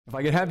If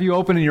I could have you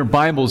open in your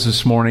Bibles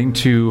this morning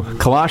to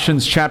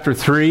Colossians chapter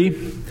 3.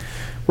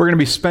 We're going to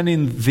be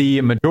spending the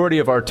majority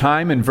of our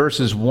time in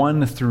verses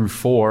 1 through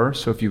 4.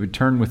 So if you would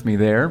turn with me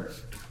there.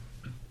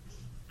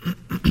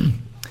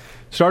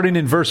 Starting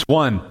in verse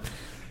 1.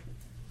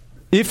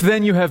 If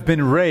then you have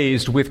been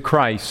raised with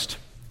Christ,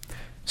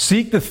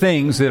 seek the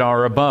things that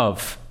are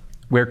above,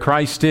 where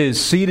Christ is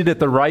seated at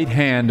the right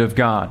hand of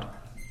God.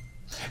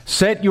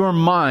 Set your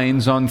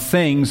minds on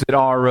things that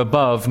are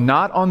above,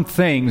 not on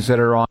things that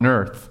are on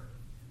earth.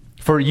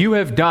 For you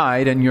have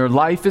died, and your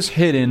life is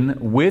hidden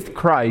with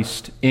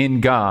Christ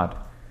in God.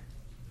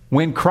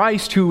 When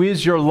Christ, who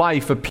is your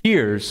life,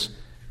 appears,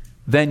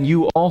 then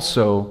you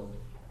also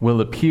will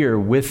appear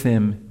with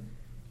Him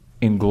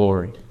in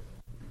glory.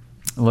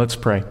 Let's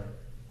pray.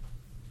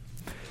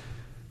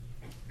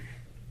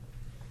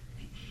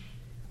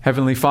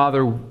 Heavenly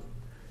Father,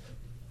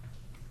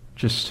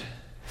 just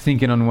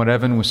thinking on what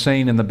Evan was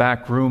saying in the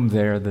back room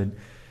there, the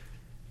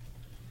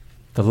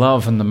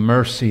love and the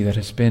mercy that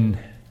has been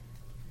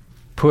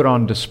put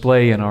on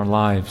display in our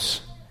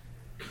lives.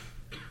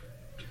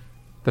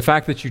 The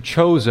fact that you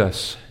chose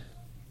us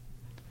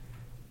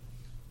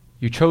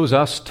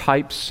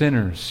type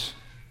sinners.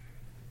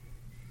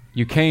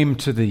 You came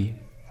to the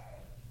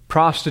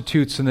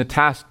prostitutes and the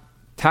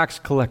tax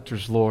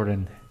collectors, Lord,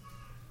 and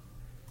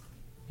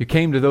you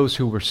came to those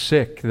who were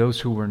sick,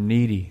 those who were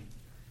needy,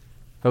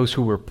 those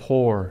who were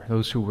poor,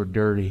 those who were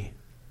dirty.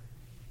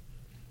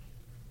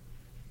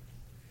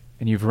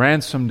 And you've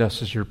ransomed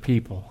us as your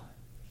people.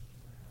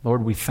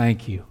 Lord, we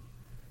thank you.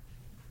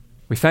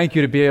 We thank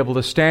you to be able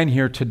to stand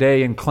here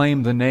today and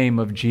claim the name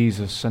of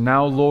Jesus. And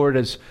now, Lord,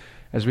 as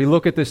we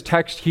look at this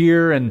text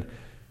here and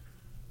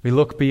we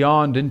look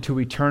beyond into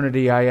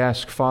eternity, I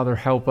ask, Father,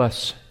 help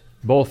us,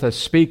 both as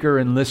speaker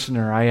and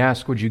listener. I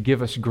ask, would you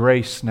give us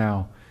grace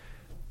now?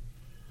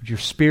 Would your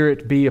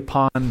Spirit be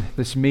upon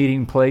this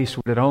meeting place?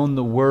 Would it own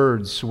the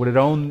words? Would it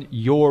own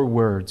your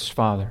words,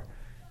 Father?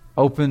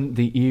 Open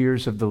the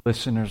ears of the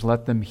listeners.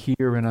 Let them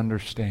hear and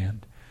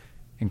understand.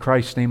 In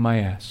Christ's name I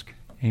ask.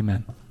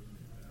 Amen.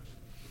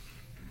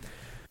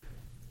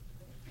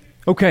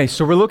 Okay,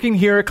 so we're looking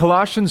here at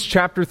Colossians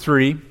chapter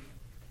 3.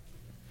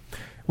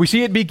 We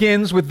see it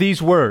begins with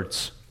these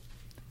words.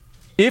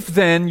 If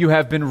then you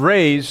have been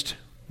raised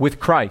with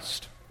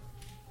Christ.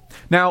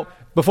 Now,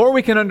 before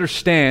we can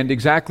understand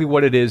exactly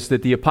what it is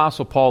that the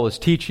Apostle Paul is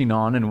teaching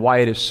on and why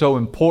it is so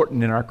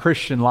important in our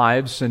Christian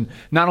lives, and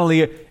not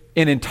only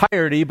in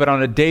entirety, but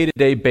on a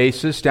day-to-day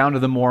basis, down to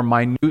the more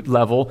minute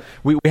level,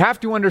 we have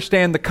to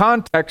understand the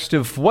context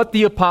of what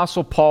the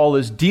Apostle Paul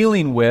is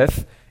dealing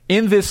with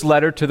in this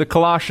letter to the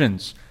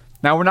Colossians.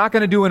 Now, we're not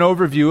going to do an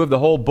overview of the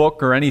whole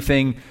book or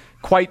anything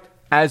quite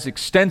as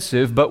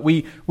extensive, but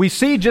we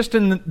see just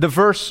in the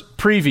verse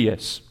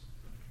previous.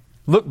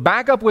 Look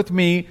back up with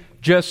me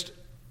just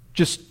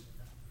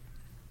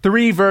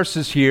 3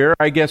 verses here.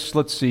 I guess,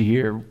 let's see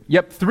here.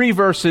 3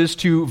 verses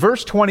to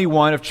verse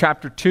 21 of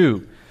chapter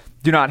 2.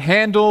 Do not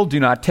handle, do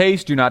not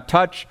taste, do not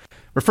touch,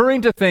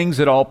 referring to things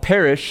that all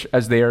perish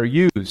as they are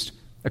used,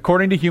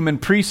 according to human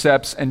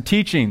precepts and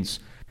teachings.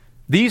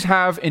 These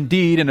have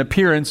indeed an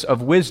appearance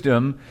of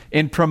wisdom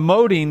in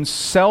promoting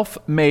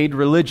self-made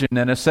religion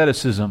and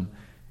asceticism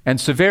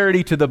and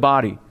severity to the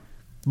body,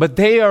 but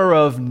they are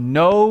of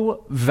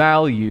no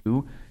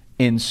value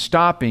in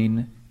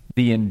stopping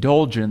the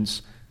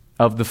indulgence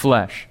of the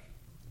flesh.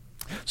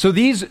 So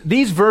these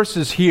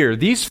verses here,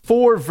 these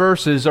 4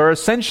 verses are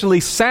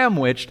essentially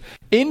sandwiched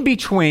in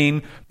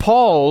between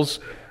Paul's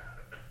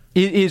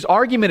his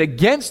argument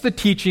against the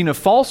teaching of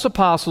false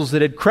apostles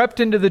that had crept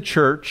into the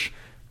church.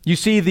 You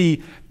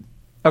see,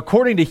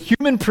 according to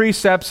human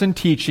precepts and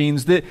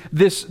teachings, that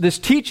this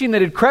teaching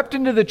that had crept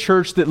into the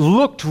church that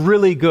looked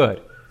really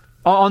good.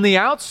 On the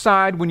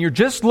outside, when you're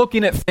just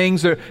looking at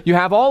things, you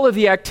have all of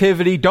the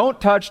activity, don't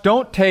touch,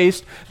 don't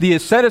taste, the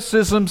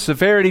asceticism,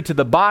 severity to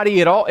the body,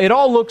 it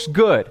all looks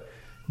good.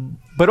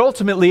 But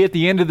ultimately, at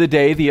the end of the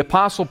day, the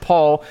Apostle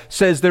Paul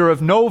says they're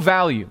of no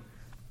value.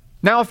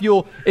 Now, if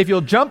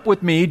you'll jump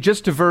with me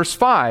just to verse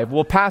 5,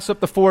 we'll pass up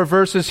the 4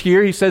 verses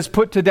here. He says,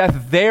 put to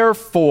death,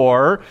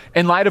 therefore,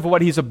 in light of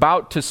what he's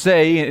about to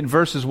say in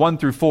verses 1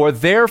 through 4,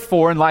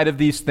 therefore, in light of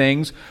these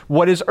things,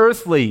 what is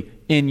earthly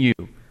in you?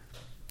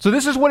 So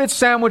this is what it's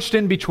sandwiched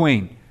in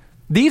between.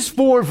 These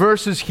 4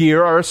 verses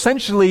here are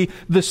essentially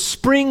the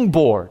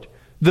springboard,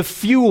 the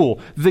fuel,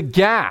 the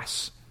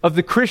gas of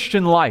the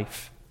Christian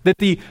life that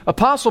the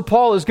Apostle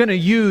Paul is going to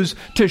use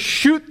to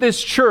shoot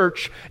this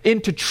church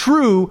into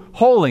true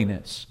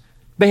holiness.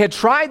 They had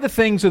tried the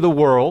things of the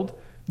world.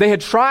 They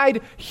had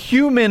tried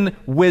human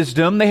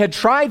wisdom. They had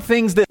tried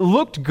things that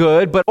looked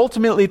good, but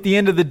ultimately at the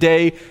end of the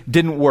day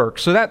didn't work.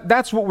 So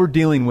that's what we're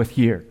dealing with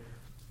here.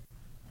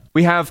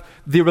 We have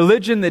the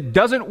religion that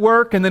doesn't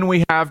work, and then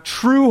we have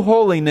true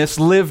holiness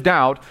lived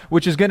out,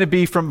 which is going to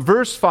be from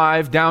verse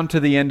 5 down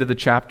to the end of the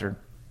chapter.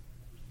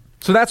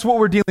 So that's what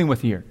we're dealing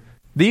with here.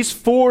 These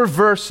 4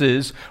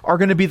 verses are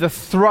going to be the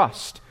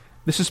thrust.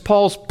 This is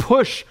Paul's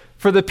push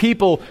for the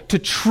people to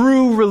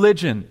true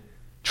religion.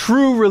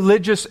 true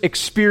religious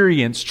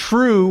experience,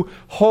 true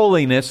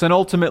holiness, and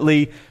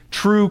ultimately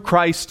true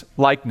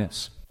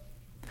Christ-likeness.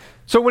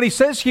 So when he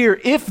says here,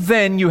 if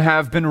then you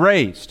have been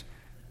raised,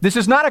 this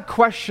is not a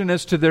question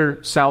as to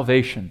their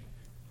salvation.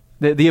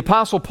 The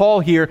Apostle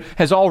Paul here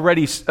has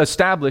already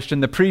established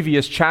in the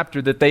previous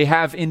chapter that they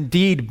have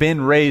indeed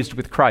been raised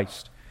with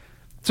Christ.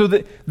 So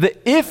the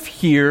if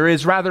here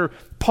is rather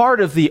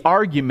part of the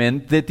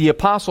argument that the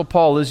Apostle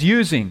Paul is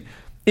using.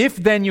 If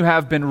then you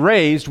have been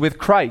raised with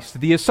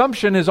Christ. The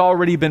assumption has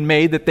already been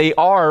made that they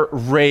are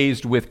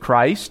raised with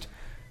Christ.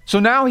 So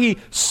now he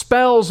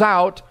spells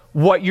out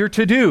what you're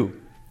to do.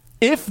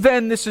 If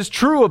then this is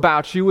true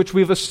about you, which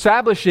we've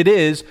established it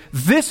is,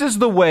 this is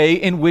the way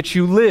in which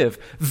you live.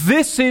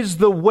 This is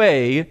the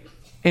way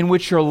in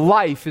which your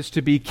life is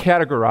to be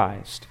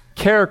characterized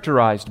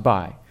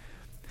by.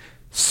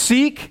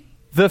 Seek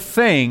the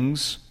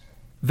things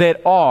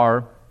that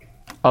are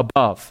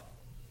above.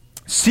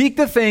 Seek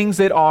the things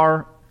that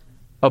are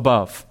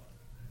above.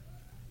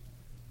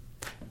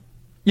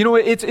 You know,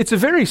 it's a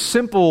very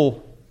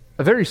simple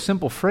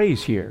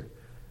phrase here.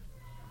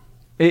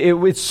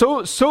 It's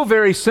so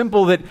very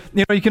simple that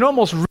you can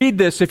almost read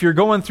this if you're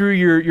going through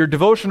your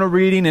devotional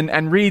reading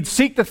and read,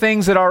 seek the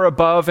things that are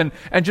above, and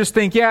just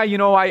think,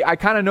 I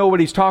kind of know what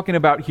he's talking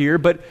about here,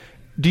 but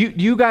do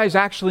you guys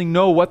actually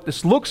know what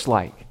this looks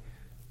like?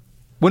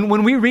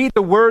 When we read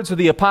the words of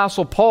the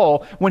Apostle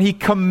Paul, when he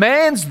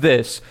commands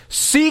this,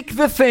 seek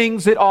the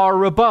things that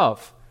are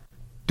above,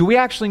 do we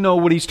actually know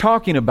what he's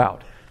talking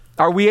about?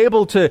 Are we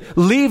able to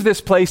leave this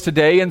place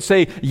today and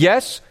say,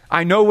 yes,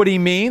 I know what he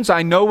means,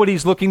 I know what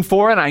he's looking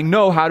for, and I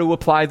know how to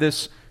apply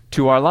this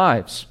to our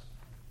lives?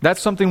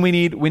 That's something we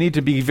need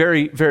to be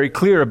very, very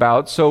clear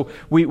about. So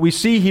we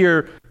see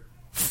here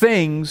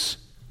things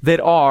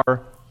that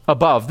are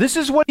above. This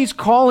is what he's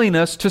calling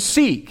us to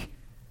seek.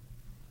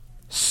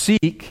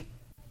 Seek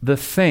the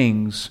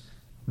things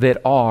that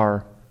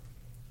are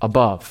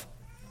above.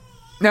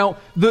 Now,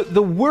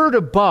 the word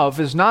above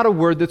is not a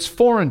word that's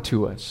foreign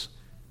to us.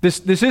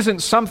 This isn't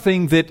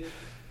something that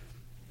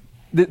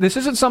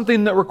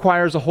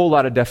requires a whole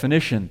lot of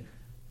definition.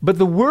 But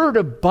the word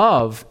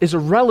above is a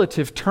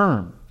relative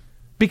term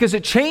because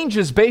it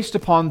changes based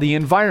upon the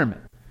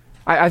environment.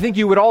 I think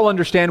you would all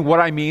understand what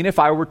I mean if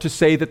I were to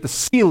say that the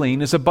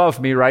ceiling is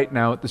above me right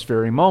now at this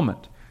very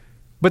moment.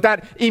 But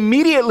that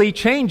immediately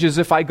changes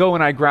if I go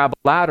and I grab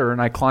a ladder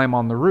and I climb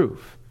on the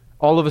roof.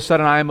 All of a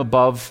sudden I am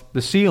above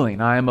the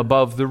ceiling. I am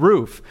above the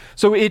roof.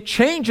 So it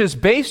changes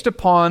based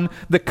upon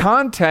the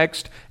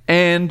context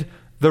and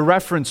the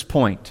reference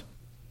point.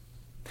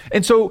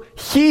 And so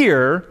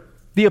here,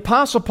 the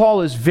Apostle Paul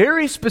is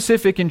very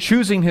specific in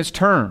choosing his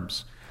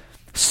terms.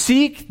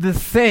 Seek the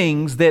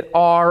things that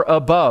are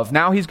above.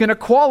 Now he's going to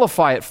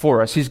qualify it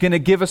for us. He's going to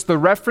give us the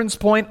reference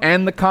point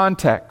and the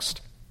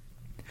context.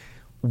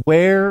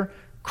 Where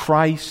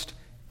Christ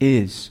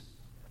is,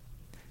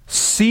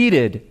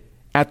 seated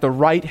at the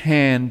right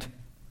hand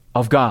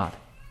of God.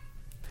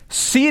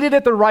 Seated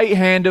at the right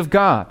hand of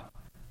God.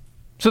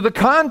 So the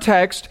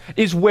context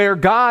is where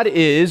God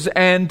is,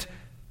 and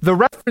the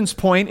reference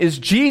point is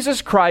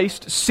Jesus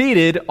Christ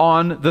seated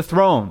on the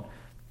throne.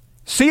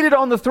 Seated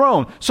on the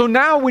throne. So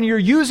now when you're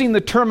using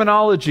the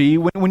terminology,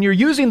 when you're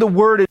using the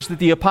wordage that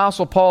the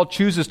Apostle Paul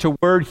chooses to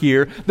word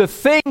here, the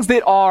things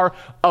that are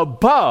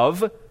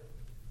above,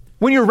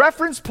 when your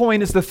reference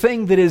point is the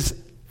thing that is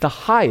the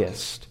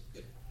highest,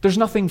 there's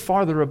nothing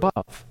farther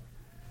above.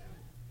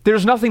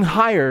 There's nothing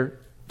higher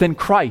than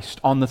Christ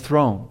on the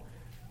throne.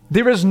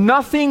 There is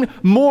nothing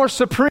more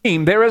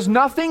supreme. There is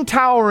nothing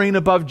towering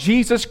above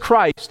Jesus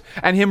Christ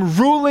and Him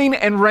ruling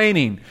and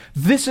reigning.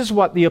 This is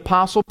what the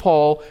Apostle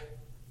Paul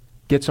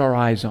gets our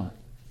eyes on.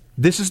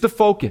 This is the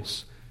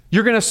focus.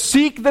 You're going to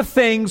seek the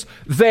things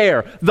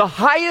there, the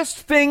highest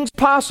things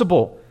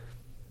possible.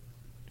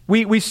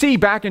 We see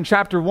back in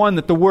chapter 1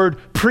 that the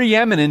word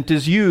preeminent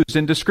is used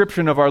in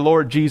description of our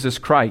Lord Jesus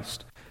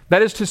Christ.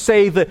 That is to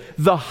say,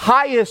 the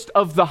highest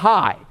of the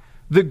high,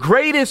 the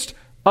greatest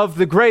of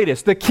the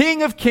greatest, the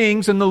King of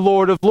kings and the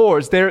Lord of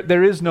lords.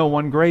 There is no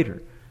one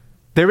greater.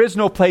 There is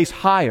no place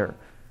higher.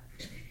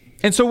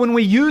 And so when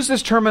we use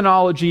this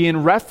terminology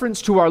in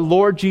reference to our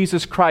Lord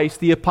Jesus Christ,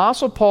 the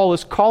Apostle Paul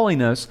is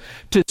calling us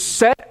to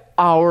set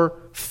our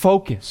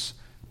focus,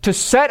 to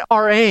set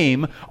our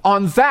aim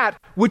on that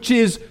which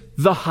is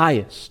the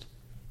highest,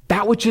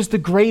 that which is the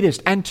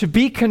greatest, and to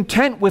be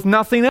content with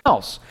nothing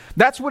else.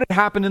 That's what had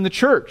happened in the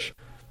church.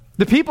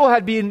 The people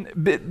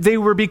they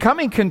were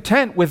becoming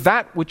content with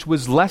that which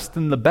was less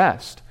than the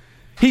best.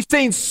 He's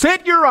saying,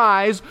 set your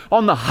eyes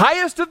on the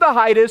highest of the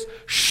highest,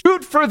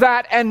 shoot for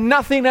that and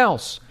nothing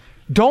else.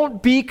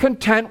 Don't be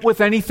content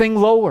with anything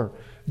lower.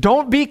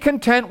 Don't be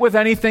content with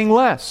anything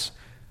less.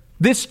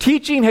 This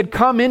teaching had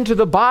come into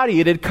the body,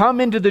 it had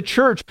come into the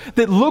church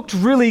that looked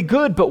really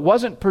good but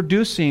wasn't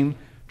producing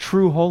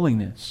true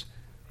holiness.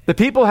 The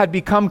people had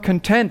become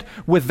content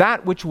with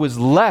that which was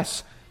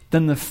less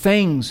than the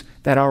things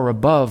that are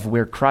above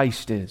where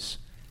Christ is.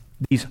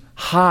 These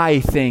high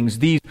things,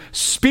 these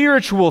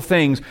spiritual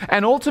things.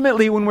 And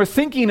ultimately, when we're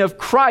thinking of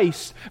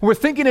Christ, we're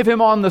thinking of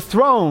Him on the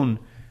throne.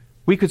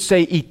 We could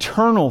say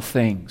eternal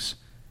things.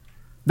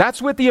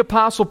 That's what the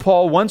Apostle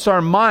Paul wants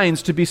our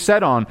minds to be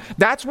set on.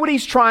 That's what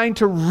he's trying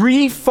to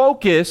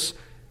refocus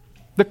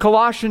the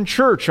Colossian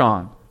church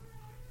on.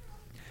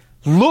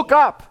 Look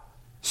up.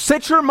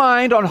 Set your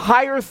mind on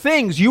higher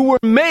things. You were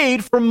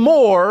made for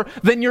more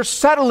than you're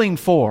settling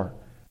for.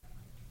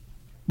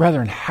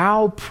 Brethren,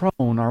 how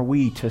prone are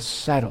we to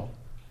settle?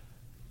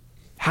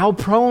 How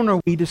prone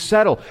are we to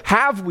settle?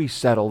 Have we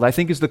settled? I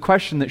think is the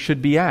question that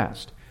should be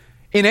asked.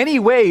 In any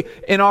way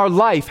in our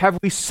life, have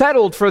we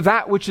settled for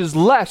that which is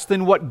less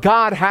than what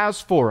God has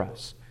for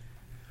us?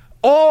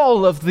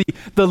 All of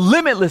the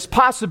limitless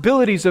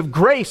possibilities of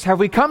grace, have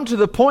we come to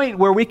the point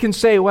where we can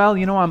say, well,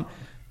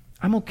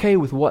 I'm okay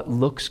with what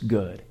looks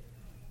good.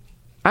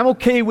 I'm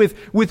okay with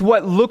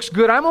what looks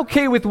good. I'm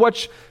okay with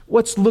what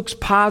looks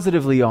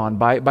positively on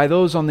by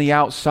those on the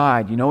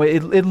outside.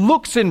 It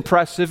looks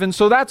impressive, and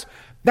so that's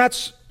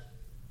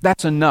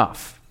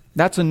enough.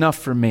 That's enough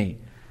for me.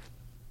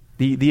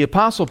 The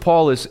Apostle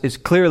Paul is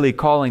clearly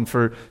calling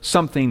for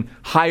something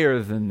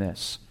higher than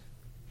this.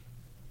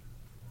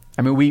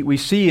 I mean, we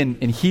see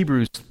in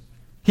Hebrews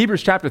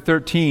chapter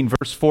 13,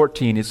 verse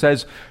 14, it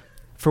says,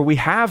 "For we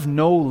have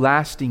no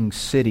lasting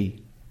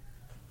city,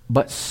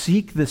 but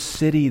seek the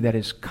city that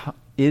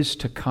is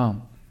to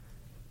come."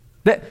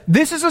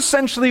 This is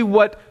essentially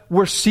what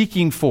we're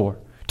seeking for.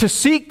 To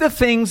seek the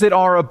things that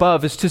are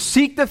above is to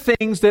seek the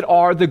things that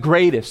are the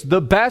greatest, the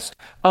best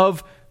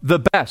of the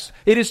best.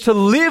 It is to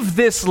live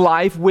this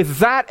life with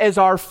that as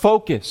our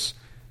focus.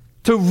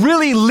 To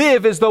really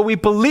live as though we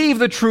believe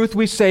the truth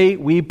we say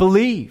we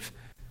believe.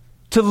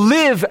 To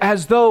live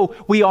as though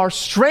we are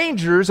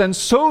strangers and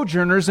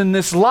sojourners in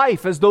this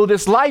life, as though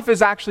this life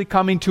is actually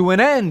coming to an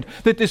end,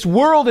 that this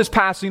world is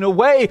passing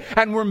away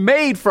and we're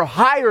made for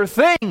higher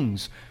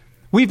things.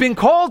 We've been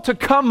called to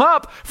come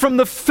up from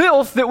the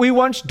filth that we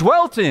once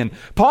dwelt in.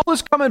 Paul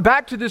is coming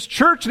back to this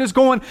church and is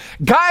going,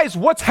 guys,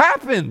 what's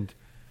happened?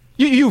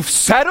 You've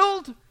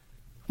settled?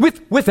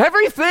 With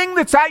everything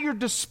that's at your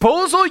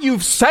disposal,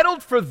 you've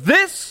settled for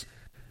this?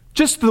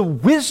 Just the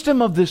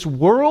wisdom of this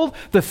world,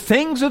 the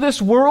things of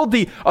this world,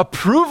 the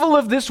approval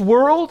of this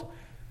world?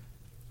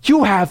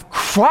 You have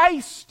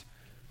Christ.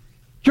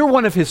 You're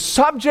one of his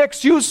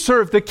subjects. You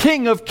serve the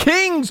King of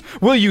Kings.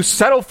 Will you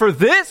settle for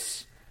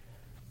this?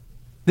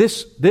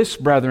 This,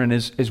 brethren,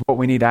 is what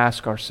we need to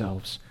ask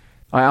ourselves.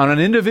 On an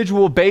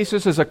individual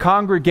basis, as a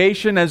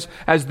congregation, as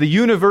the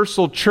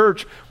universal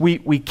church,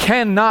 we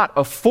cannot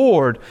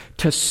afford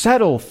to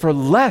settle for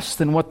less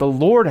than what the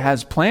Lord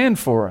has planned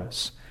for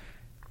us.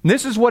 And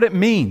this is what it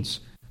means.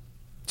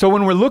 So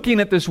when we're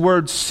looking at this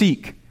word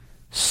seek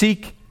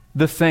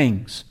the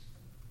things.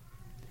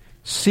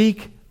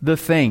 Seek the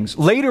things.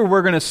 Later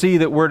we're going to see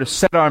that we're to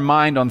set our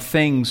mind on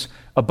things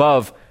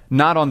above,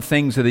 not on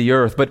things of the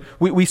earth. But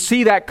we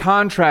see that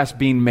contrast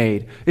being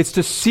made. It's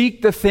to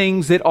seek the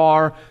things that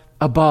are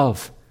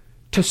above,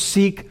 to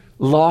seek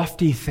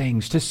lofty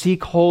things, to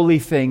seek holy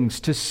things,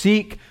 to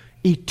seek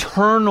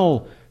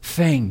eternal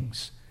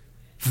things.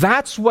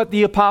 That's what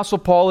the Apostle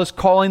Paul is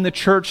calling the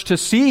church to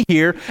see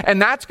here,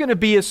 and that's going to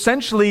be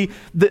essentially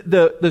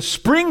the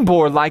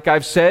springboard, like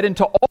I've said,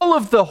 into all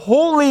of the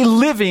holy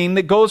living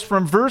that goes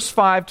from verse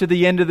 5 to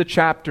the end of the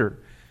chapter.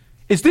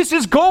 This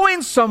is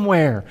going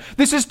somewhere.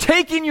 This is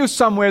taking you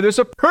somewhere. There's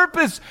a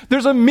purpose.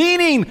 There's a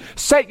meaning.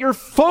 Set your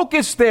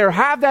focus there.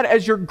 Have that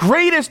as your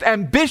greatest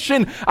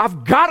ambition.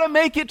 I've got to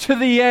make it to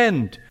the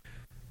end.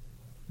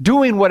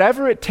 Doing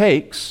whatever it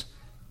takes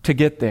to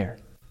get there.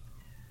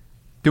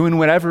 Doing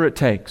whatever it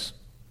takes.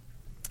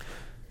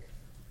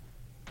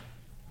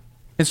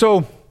 And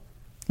so,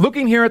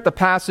 looking here at the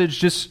passage,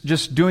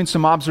 just doing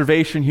some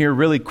observation here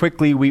really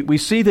quickly, we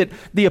see that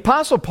the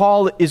Apostle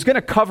Paul is going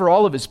to cover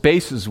all of his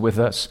bases with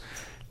us.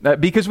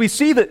 Because we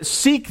see that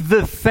seek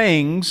the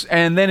things,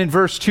 and then in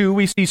verse 2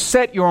 we see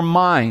set your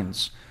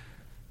minds.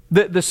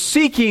 The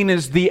seeking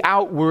is the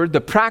outward,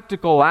 the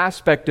practical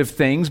aspect of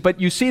things, but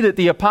you see that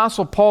the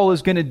Apostle Paul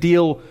is going to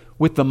deal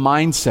with the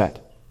mindset.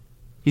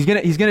 He's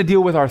going to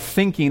deal with our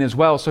thinking as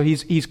well. So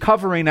he's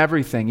covering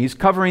everything. He's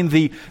covering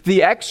the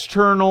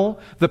external,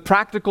 the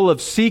practical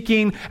of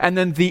seeking, and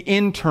then the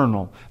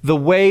internal, the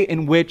way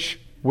in which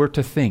we're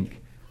to think.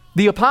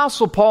 The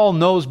Apostle Paul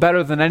knows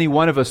better than any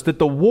one of us that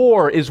the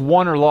war is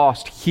won or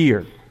lost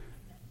here.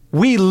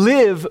 We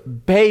live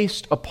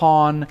based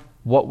upon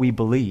what we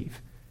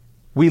believe.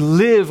 We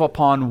live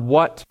upon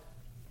what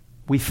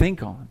we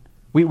think on.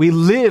 We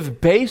live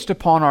based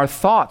upon our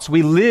thoughts.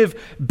 We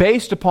live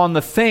based upon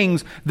the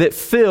things that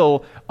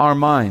fill our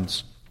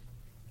minds.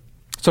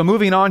 So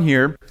moving on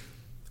here,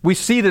 we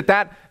see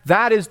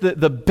that is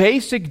the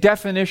basic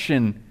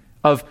definition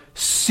of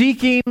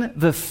seeking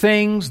the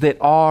things that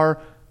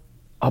are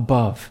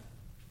above.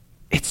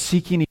 It's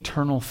seeking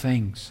eternal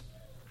things,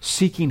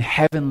 seeking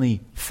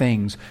heavenly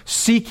things,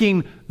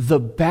 seeking the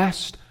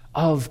best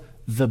of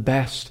the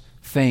best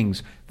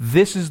things.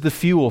 This is the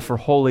fuel for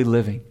holy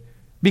living.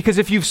 Because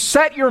if you've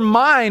set your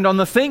mind on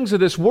the things of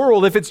this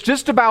world, if it's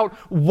just about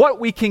what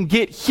we can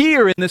get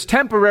here in this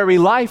temporary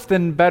life,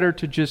 then better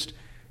to just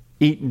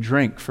eat and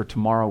drink, for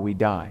tomorrow we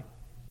die.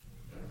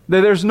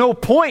 There's no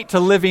point to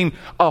living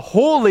a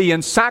holy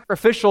and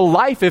sacrificial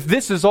life if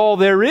this is all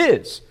there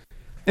is.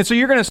 And so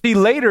you're going to see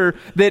later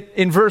that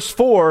in verse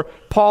 4,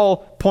 Paul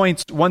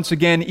points once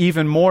again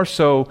even more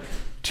so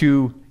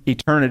to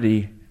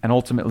eternity and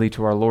ultimately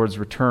to our Lord's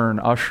return,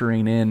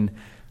 ushering in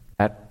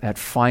that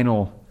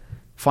final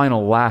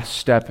last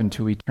step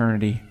into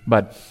eternity.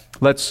 But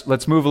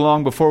let's move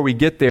along before we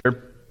get there.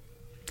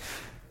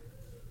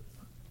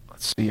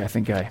 Let's see, I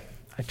think I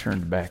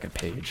turned back a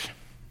page.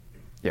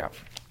 Yeah.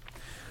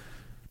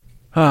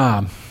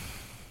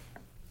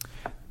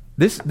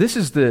 This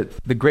is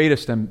the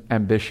greatest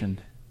ambition.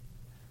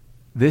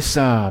 This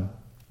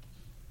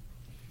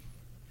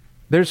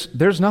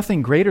there's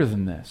nothing greater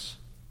than this.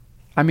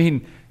 I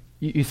mean,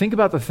 you think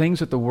about the things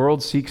that the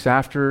world seeks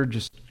after,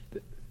 just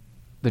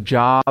the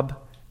job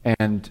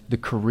and the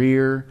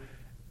career.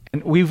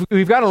 And we've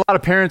got a lot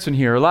of parents in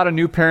here, a lot of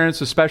new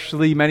parents,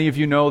 especially. Many of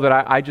you know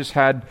that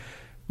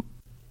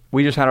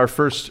we just had our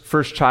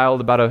first child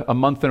about a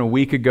month and a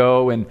week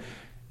ago, and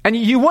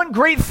you want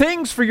great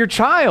things for your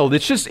child.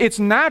 It's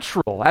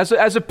natural. As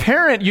a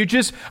parent,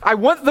 I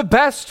want the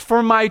best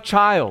for my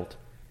child.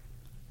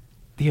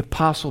 The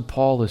Apostle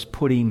Paul is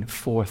putting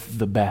forth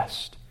the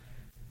best.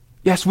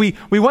 Yes, we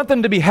want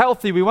them to be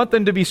healthy. We want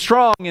them to be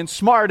strong and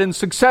smart and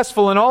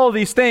successful and all of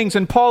these things.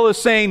 And Paul is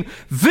saying,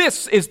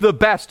 this is the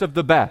best of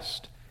the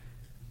best.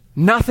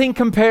 Nothing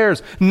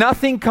compares.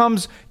 Nothing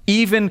comes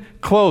even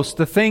close.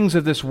 The things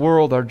of this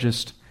world are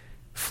just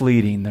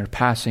fleeting. They're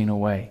passing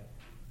away.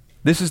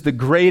 This is the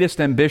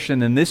greatest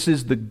ambition, and this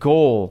is the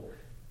goal.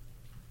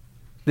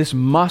 This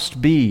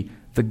must be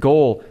the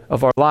goal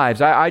of our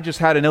lives. I just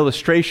had an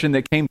illustration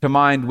that came to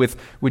mind with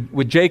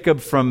Jacob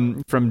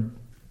from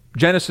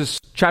Genesis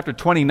chapter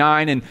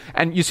 29,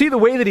 and you see the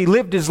way that he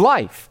lived his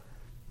life.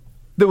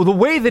 The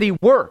way that he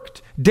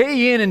worked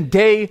day in and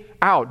day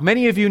out.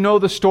 Many of you know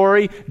the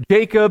story.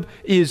 Jacob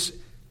is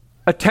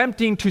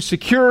attempting to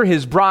secure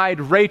his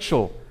bride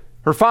Rachel.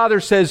 Her father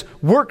says,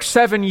 work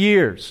 7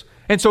 years.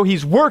 And so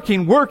he's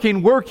working,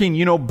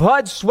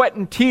 blood, sweat,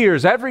 and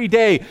tears every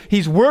day.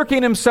 He's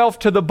working himself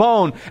to the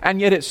bone.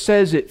 And yet it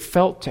says it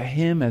felt to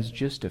him as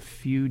just a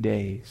few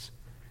days.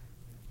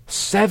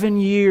 7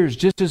 years,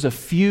 just as a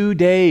few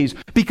days,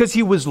 because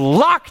he was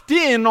locked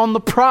in on the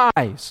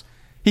prize.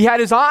 He had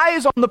his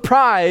eyes on the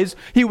prize.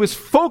 He was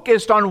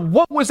focused on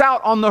what was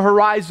out on the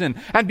horizon.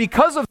 And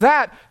because of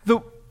that,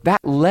 that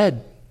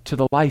led to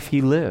the life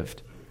he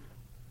lived.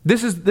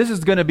 This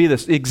is going to be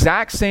the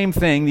exact same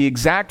thing, the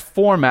exact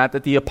format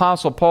that the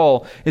Apostle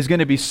Paul is going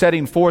to be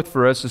setting forth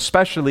for us,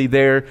 especially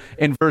there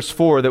in verse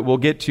 4 that we'll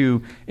get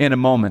to in a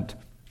moment.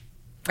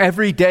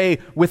 Every day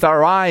with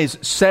our eyes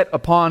set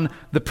upon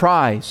the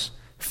prize,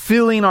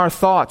 filling our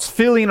thoughts,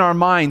 filling our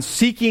minds,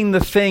 seeking the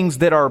things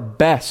that are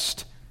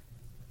best.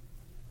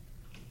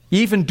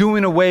 Even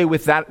doing away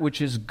with that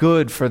which is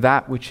good for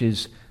that which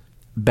is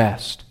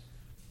best.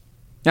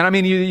 And I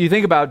mean, you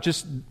think about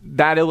just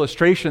that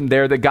illustration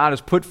there that God has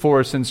put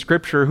for us in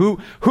Scripture. Who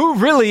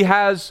really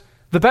has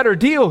the better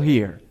deal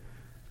here?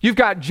 You've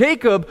got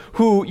Jacob,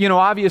 who,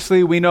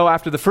 obviously we know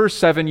after the first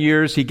 7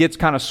 years, he gets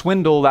kind of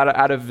swindled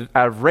out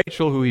of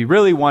Rachel, who he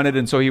really wanted,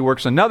 and so he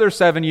works another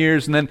 7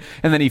 years, and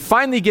then he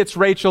finally gets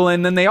Rachel,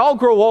 and then they all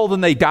grow old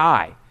and they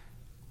die.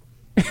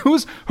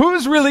 Who's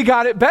really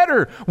got it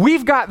better?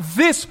 We've got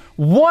this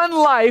one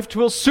life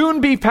will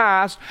soon be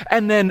past,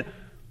 and then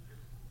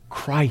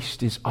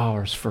Christ is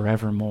ours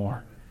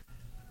forevermore.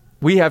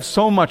 We have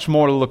so much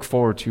more to look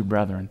forward to,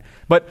 brethren.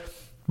 But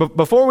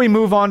before we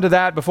move on to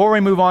that, before we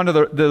move on to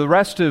the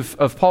rest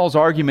of Paul's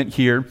argument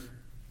here,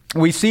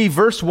 we see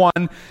verse 1,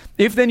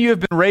 if then you have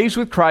been raised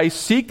with Christ,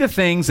 seek the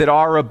things that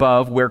are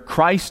above, where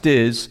Christ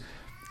is,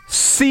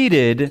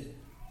 seated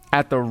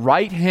at the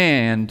right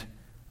hand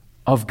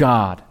of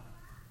God.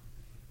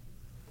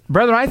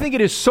 Brethren, I think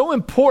it is so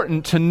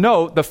important to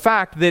note the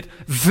fact that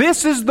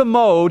this is the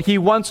mode he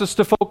wants us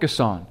to focus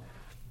on.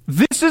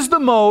 This is the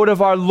mode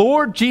of our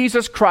Lord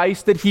Jesus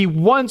Christ that he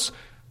wants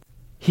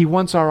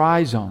our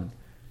eyes on.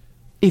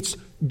 It's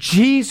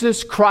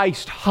Jesus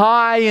Christ,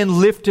 high and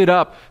lifted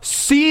up,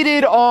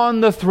 seated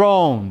on the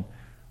throne,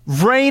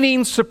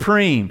 reigning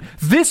supreme.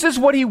 This is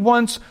what he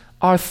wants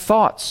our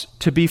thoughts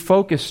to be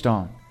focused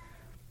on.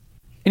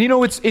 And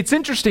it's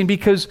interesting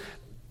because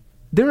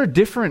there are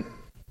different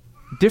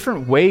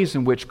ways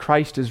in which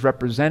Christ is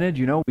represented.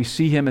 We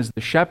see him as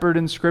the shepherd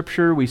in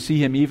Scripture. We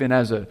see him even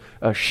as a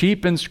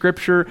sheep in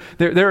Scripture.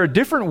 There are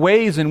different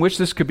ways in which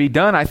this could be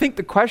done. I think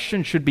the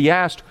question should be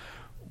asked,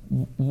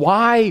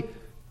 why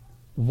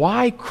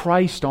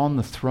Christ on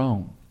the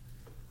throne?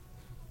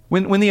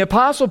 When the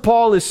Apostle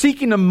Paul is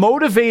seeking to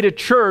motivate a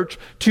church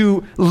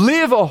to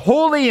live a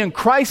holy and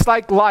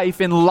Christ-like life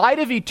in light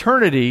of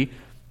eternity,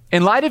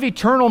 in light of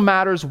eternal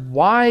matters,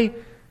 why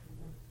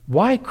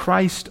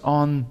Christ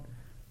on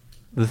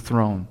the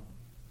throne?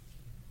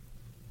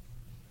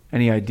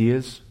 Any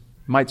ideas?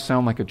 Might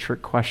sound like a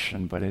trick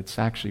question, but it's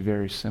actually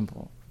very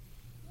simple.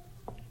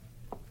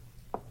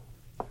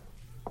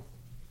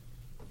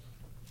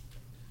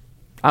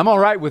 I'm all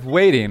right with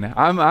waiting.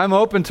 I'm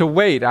open to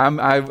wait.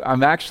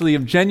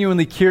 I'm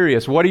genuinely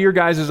curious. What are your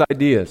guys'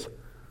 ideas?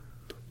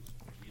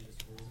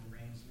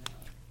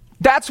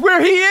 That's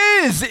where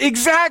he is.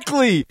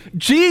 Exactly.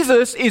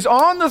 Jesus is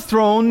on the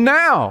throne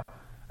now.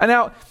 And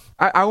now,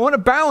 I want to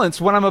balance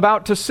what I'm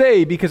about to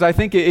say because I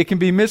think it can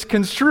be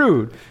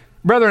misconstrued.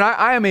 Brethren,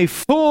 I am a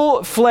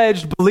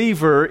full-fledged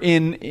believer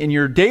in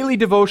your daily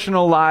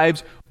devotional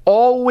lives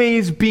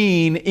always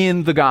being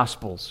in the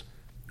Gospels.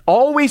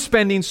 Always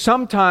spending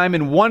some time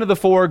in one of the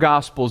four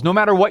Gospels. No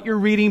matter what your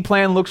reading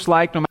plan looks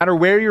like, no matter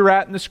where you're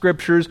at in the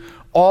Scriptures,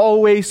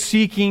 always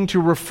seeking to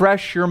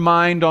refresh your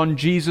mind on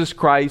Jesus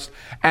Christ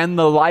and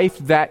the life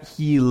that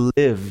he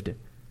lived.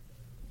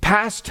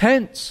 Past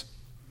tense.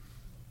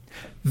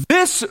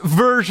 This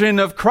version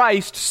of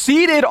Christ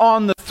seated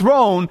on the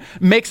throne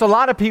makes a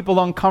lot of people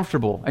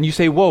uncomfortable. And you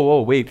say,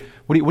 whoa, wait,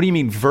 what do you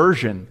mean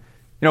version?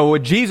 You know,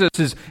 Jesus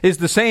is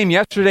the same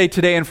yesterday,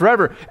 today, and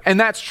forever. And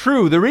that's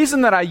true. The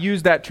reason that I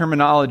use that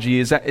terminology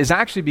is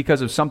actually because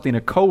of something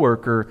a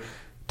coworker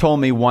told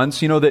me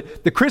once. You know,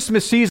 that the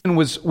Christmas season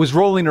was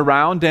rolling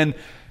around, and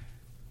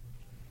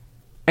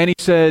he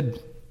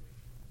said,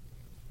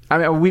 I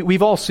mean,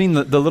 we've all seen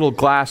the little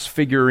glass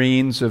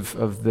figurines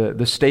of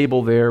the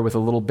stable there with a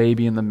little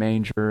baby in the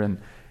manger,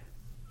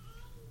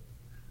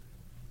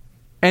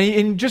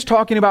 and just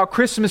talking about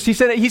Christmas, he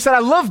said, I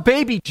love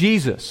baby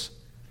Jesus.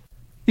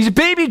 He said,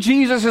 baby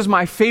Jesus is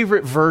my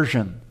favorite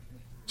version.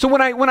 So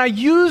when I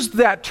use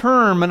that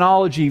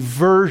terminology,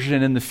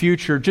 version, in the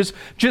future,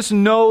 just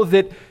know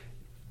that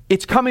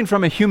it's coming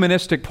from a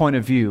humanistic point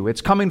of view. It's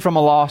coming from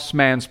a lost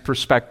man's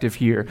perspective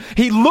here.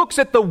 He looks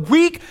at the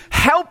weak,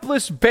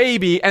 helpless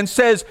baby and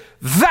says,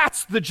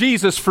 that's the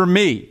Jesus for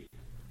me.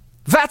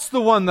 That's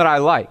the one that I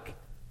like.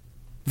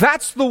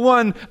 That's the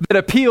one that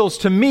appeals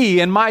to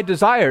me and my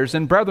desires.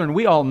 And brethren,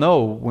 we all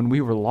know when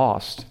we were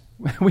lost,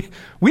 we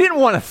didn't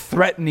want a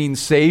threatening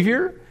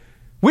Savior.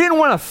 We didn't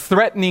want a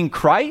threatening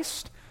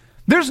Christ.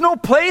 There's no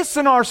place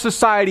in our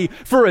society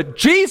for a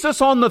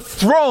Jesus on the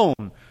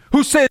throne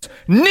who says,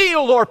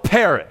 kneel or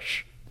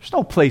perish. There's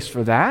no place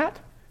for that.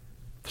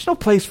 There's no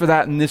place for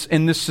that in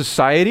this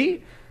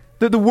society.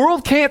 The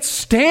world can't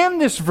stand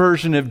this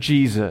version of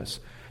Jesus.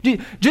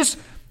 Just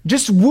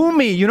woo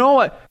me. You know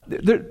what?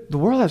 The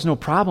world has no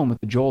problem with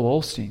the Joel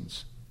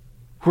Osteens.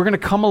 We're going to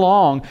come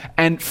along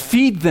and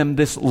feed them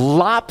this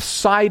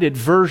lopsided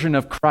version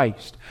of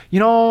Christ. You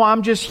know,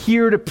 I'm just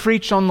here to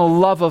preach on the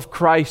love of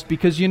Christ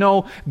because, you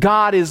know,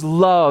 God is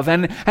love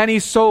and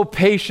he's so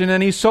patient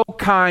and he's so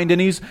kind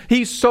and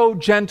he's so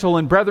gentle.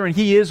 And brethren,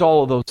 he is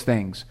all of those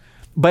things.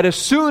 But as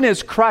soon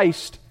as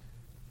Christ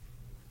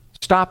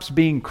stops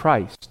being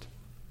Christ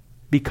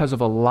because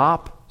of a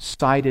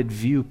lopsided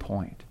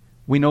viewpoint,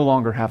 we no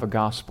longer have a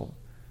gospel.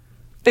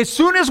 As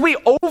soon as we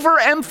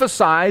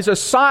overemphasize a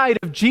side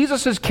of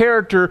Jesus'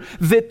 character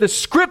that the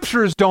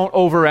Scriptures don't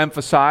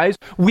overemphasize,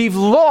 we've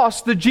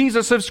lost the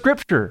Jesus of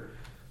Scripture.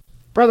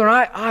 Brethren,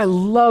 I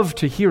love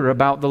to hear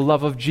about the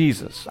love of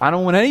Jesus. I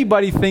don't want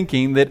anybody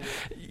thinking that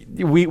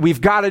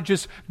we've got to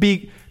just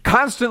be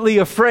constantly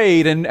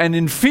afraid and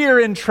in fear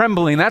and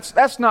trembling.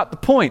 That's not the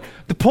point.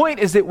 The point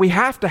is that we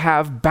have to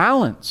have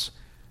balance.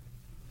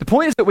 The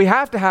point is that we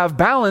have to have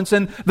balance,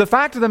 and the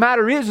fact of the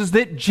matter is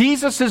that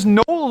Jesus is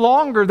no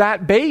longer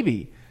that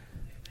baby.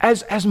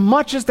 As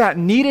much as that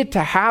needed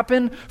to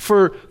happen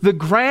for the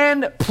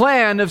grand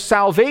plan of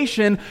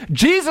salvation,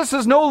 Jesus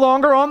is no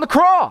longer on the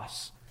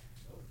cross.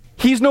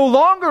 He's no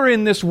longer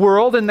in this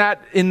world in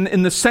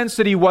the sense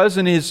that he was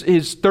in his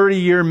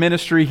 30-year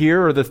ministry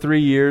here, or the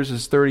 3 years,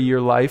 his 30-year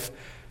life.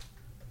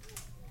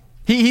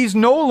 He's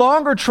no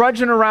longer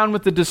trudging around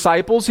with the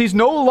disciples. He's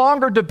no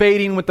longer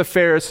debating with the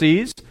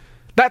Pharisees.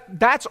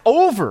 That's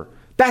over.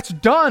 That's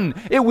done.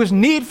 It was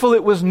needful.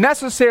 It was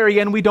necessary,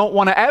 and we don't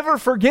want to ever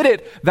forget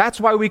it.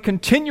 That's why we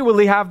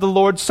continually have the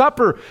Lord's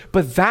Supper.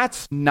 But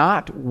that's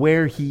not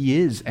where he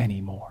is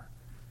anymore.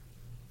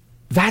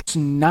 That's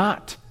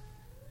not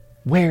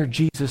where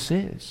Jesus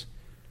is.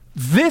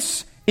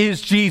 This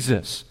is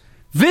Jesus.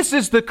 This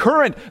is the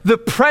current, the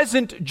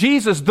present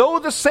Jesus, though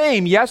the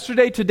same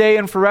yesterday, today,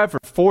 and forever,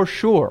 for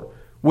sure,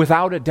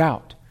 without a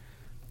doubt.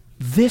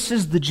 This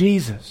is the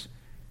Jesus.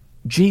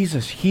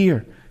 Jesus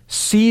here,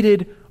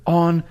 seated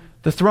on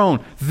the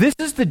throne. This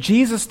is the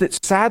Jesus that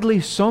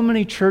sadly so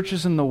many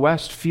churches in the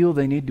West feel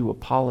they need to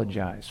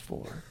apologize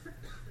for.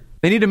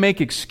 They need to make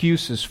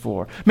excuses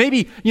for.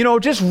 Maybe,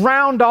 just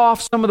round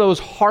off some of those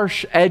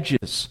harsh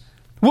edges.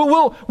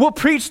 We'll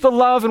preach the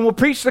love and we'll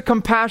preach the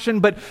compassion,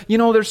 but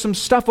there's some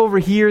stuff over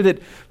here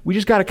that we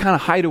just got to kind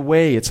of hide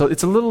away. It's a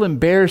little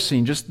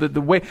embarrassing, just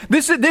the way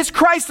this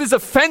Christ is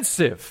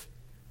offensive.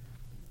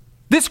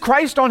 This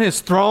Christ on his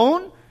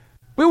throne.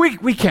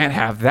 We can't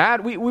have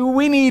that.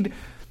 We need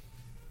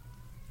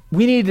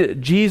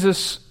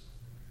Jesus,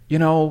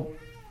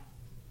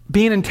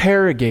 being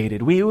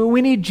interrogated.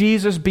 We need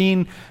Jesus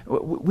being.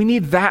 We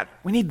need that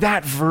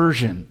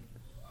version.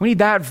 We need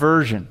that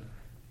version.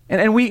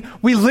 And we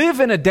live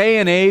in a day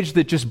and age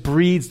that just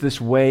breeds this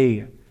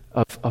way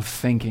of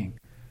thinking.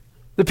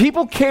 The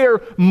people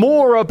care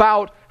more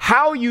about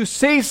how you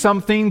say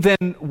something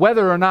than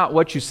whether or not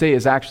what you say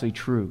is actually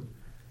true.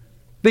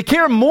 They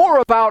care more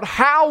about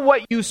how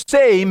what you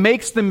say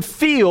makes them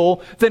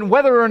feel than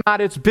whether or not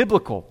it's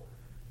biblical.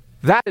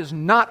 That is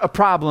not a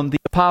problem the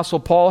Apostle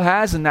Paul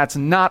has, and that's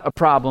not a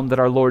problem that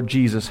our Lord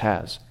Jesus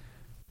has.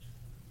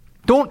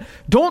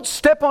 Don't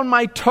step on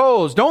my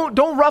toes. Don't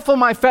ruffle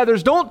my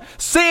feathers. Don't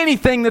say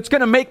anything that's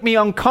going to make me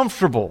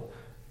uncomfortable.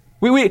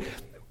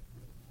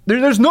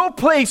 There's no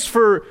place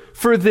for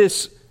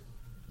this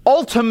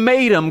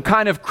ultimatum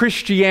kind of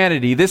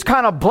Christianity, this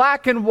kind of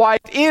black and white,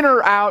 in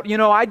or out.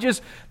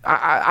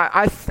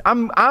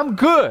 I'm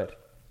good.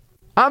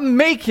 I'm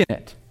making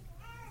it.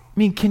 I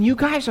mean, can you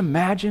guys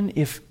imagine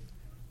if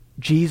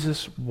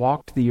Jesus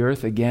walked the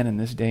earth again in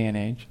this day and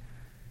age?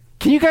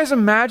 Can you guys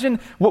imagine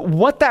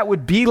what that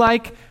would be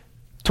like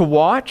to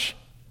watch?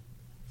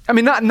 I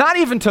mean, not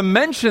even to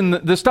mention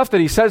the stuff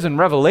that he says in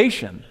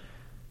Revelation.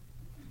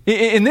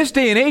 In this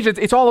day and age,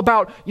 it's all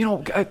about,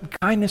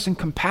 kindness and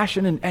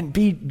compassion and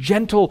be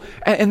gentle.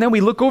 And then we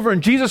look over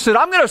and Jesus said,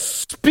 I'm going to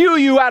spew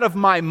you out of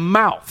my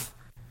mouth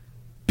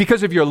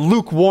because of your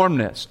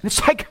lukewarmness. And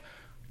it's like,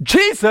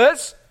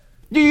 Jesus,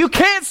 you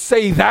can't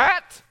say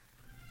that.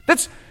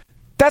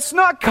 That's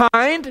not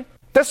kind.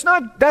 That's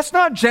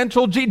not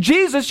gentle.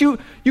 Jesus, you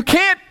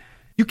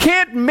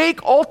can't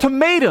make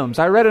ultimatums.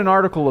 I read an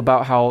article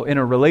about how in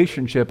a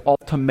relationship,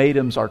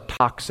 ultimatums are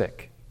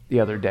toxic the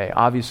other day.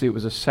 Obviously, it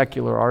was a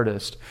secular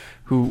artist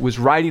who was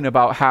writing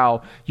about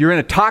how you're in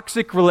a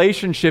toxic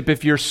relationship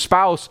if your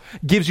spouse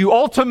gives you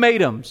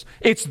ultimatums.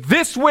 It's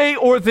this way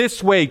or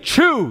this way.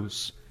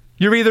 Choose.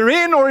 You're either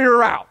in or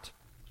you're out.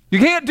 You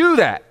can't do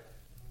that.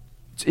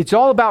 It's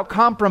all about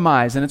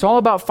compromise, and it's all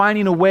about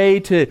finding a way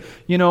to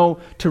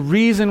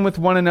reason with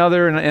one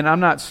another. And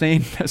I'm not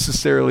saying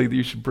necessarily that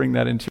you should bring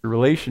that into a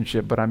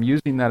relationship, but I'm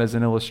using that as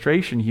an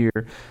illustration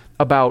here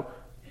about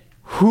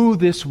who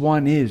this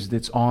one is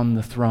that's on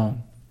the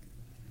throne.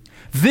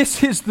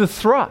 This is the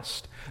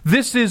thrust.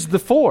 This is the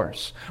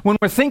force. When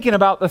we're thinking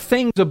about the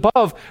things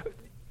above,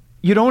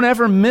 you don't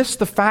ever miss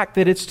the fact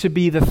that it's to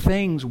be the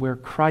things where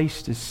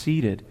Christ is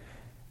seated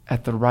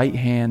at the right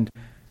hand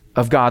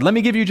of God. Let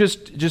me give you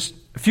just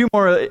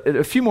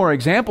a few more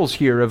examples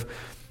here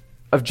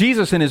of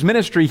Jesus and his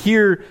ministry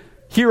here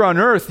on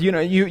earth.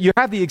 You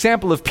have the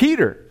example of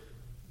Peter.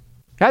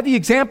 You have the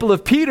example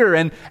of Peter,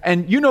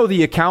 and you know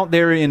the account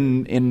there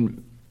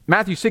in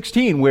Matthew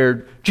 16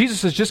 where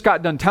Jesus has just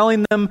got done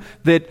telling them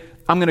that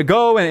I'm going to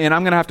go and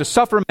I'm going to have to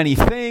suffer many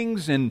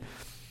things, and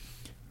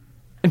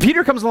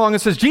Peter comes along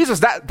and says, Jesus,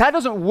 that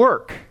doesn't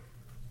work.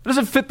 It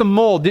doesn't fit the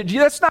mold.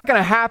 That's not going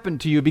to happen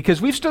to you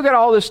because we've still got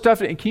all this stuff.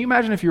 And can you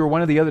imagine if you were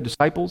one of the other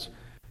disciples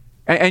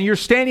and you're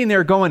standing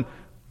there going,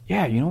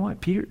 yeah, you know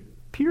what?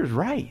 Peter's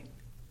right.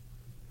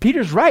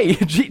 Peter's right.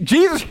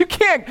 Jesus, you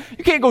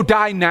can't go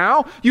die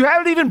now. You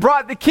haven't even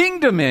brought the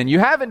kingdom in. You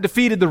haven't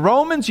defeated the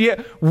Romans yet.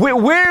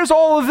 Where's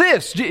all of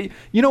this?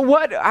 You know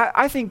what?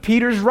 I think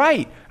Peter's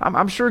right.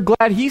 I'm sure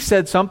glad he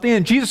said something.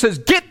 And Jesus says,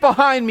 get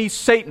behind me,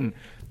 Satan.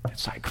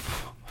 It's like,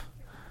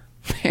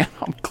 man,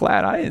 I'm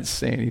glad I didn't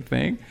say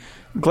anything.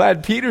 I'm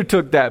glad Peter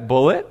took that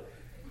bullet.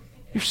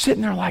 You're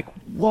sitting there like,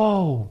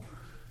 whoa,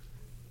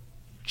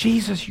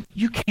 Jesus,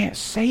 you can't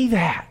say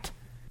that.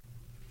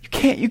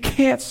 You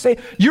can't say,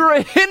 you're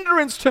a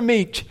hindrance to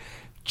me.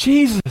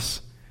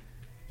 Jesus,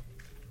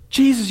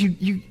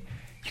 you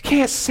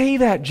can't say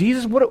that,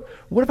 Jesus. What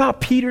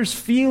about Peter's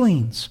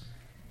feelings?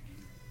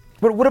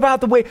 What about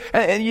the way,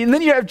 and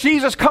then you have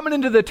Jesus coming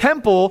into the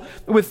temple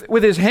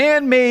with his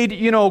handmade,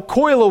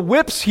 coil of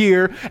whips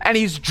here, and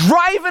he's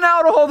driving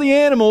out all the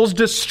animals,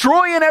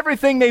 destroying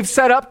everything they've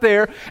set up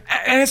there,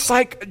 and it's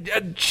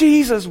like,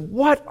 Jesus,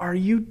 what are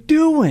you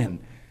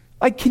doing?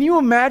 Like, can you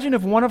imagine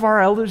if one of our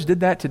elders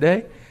did that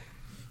today?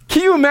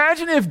 Can you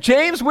imagine if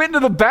James went into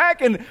the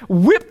back and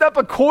whipped up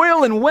a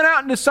coil and went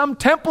out into some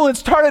temple and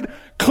started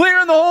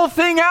clearing the whole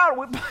thing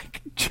out?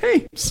 Like,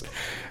 James,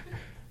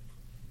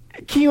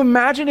 can you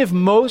imagine if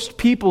most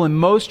people in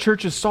most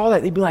churches saw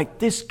that? They'd be like,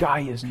 this guy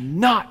is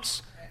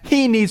nuts.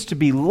 He needs to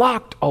be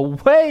locked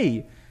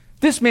away.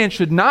 This man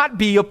should not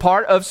be a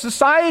part of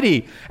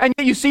society. And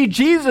yet you see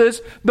Jesus,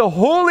 the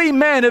holy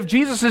men of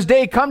Jesus'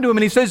 day, come to him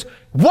and he says,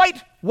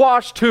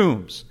 whitewashed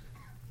tombs.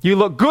 You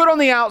look good on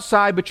the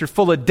outside, but you're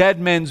full of dead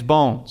men's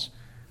bones.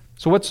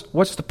 So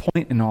what's the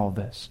point in all of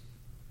this?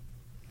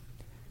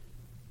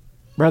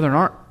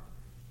 Brethren,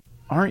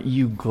 aren't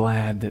you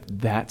glad that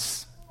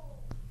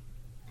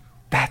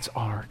that's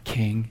our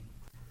King?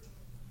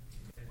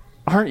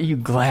 Aren't you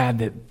glad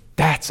that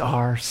that's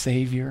our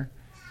Savior?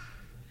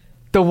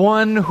 The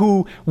one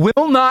who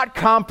will not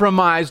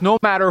compromise no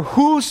matter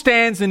who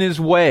stands in his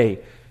way.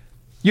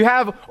 You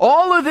have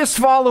all of this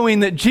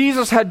following that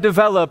Jesus had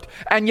developed,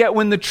 and yet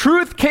when the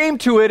truth came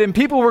to it and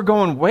people were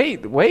going,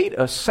 wait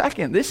a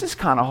second, this is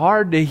kind of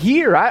hard to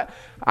hear. I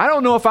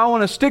don't know if I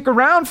want to stick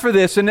around for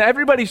this. And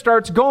everybody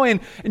starts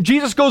going, and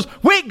Jesus goes,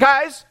 wait,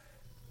 guys,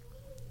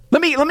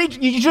 let me,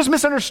 you just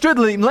misunderstood.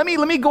 Let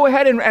me go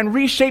ahead and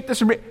reshape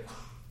this.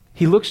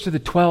 He looks to the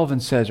 12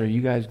 and says, are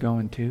you guys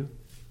going too?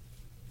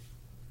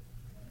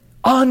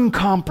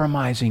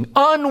 uncompromising,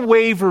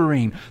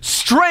 unwavering,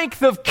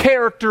 strength of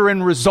character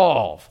and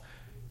resolve.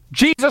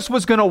 Jesus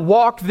was going to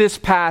walk this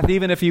path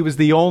even if he was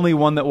the only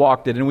one that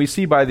walked it. And we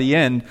see by the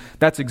end,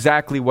 that's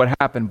exactly what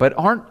happened. But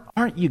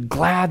aren't you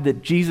glad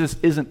that Jesus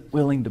isn't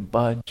willing to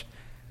budge?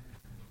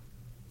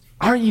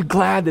 Aren't you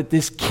glad that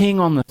this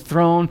king on the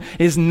throne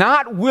is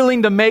not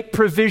willing to make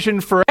provision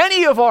for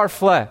any of our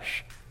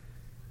flesh?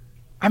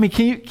 I mean,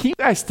 can you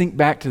guys think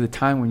back to the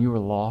time when you were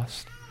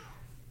lost?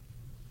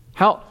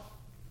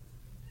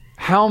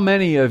 How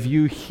many of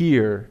you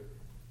here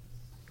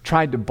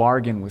tried to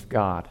bargain with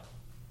God?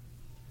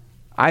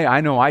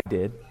 I know I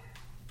did.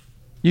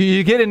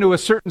 You get into a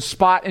certain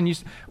spot and you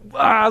say,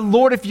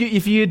 Lord, if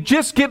you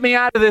just get me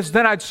out of this,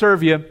 then I'd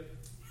serve you.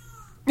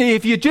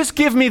 If you just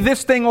give me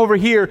this thing over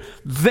here,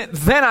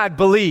 then I'd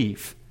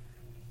believe.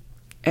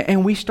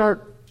 And we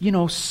start,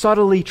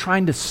 subtly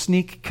trying to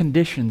sneak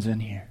conditions in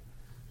here.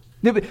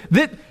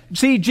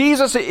 See,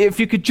 Jesus,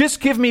 if you could just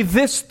give me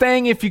this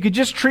thing, if you could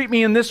just treat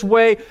me in this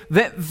way,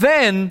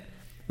 then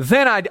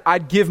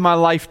I'd give my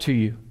life to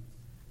you.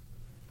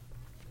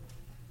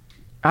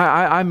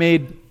 I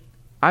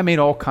made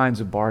all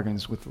kinds of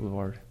bargains with the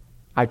Lord.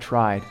 I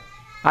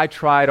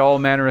tried all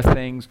manner of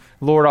things.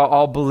 Lord,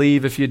 I'll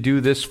believe if you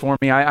do this for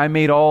me. I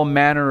made all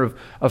manner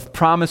of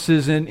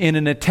promises in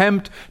an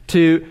attempt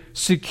to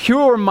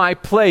secure my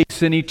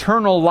place in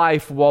eternal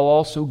life while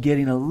also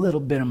getting a little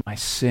bit of my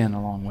sin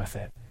along with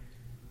it.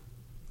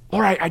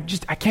 Lord, I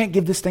can't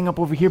give this thing up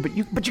over here, but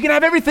you can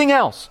have everything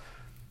else.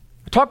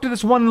 I talked to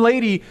this one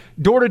lady,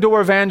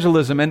 door-to-door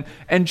evangelism,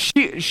 and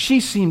she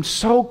seemed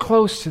so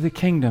close to the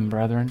kingdom,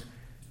 brethren,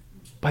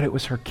 but it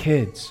was her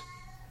kids.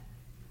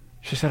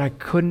 She said, I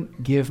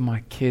couldn't give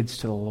my kids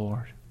to the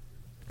Lord.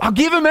 I'll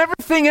give him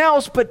everything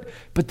else, but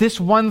this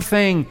one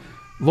thing,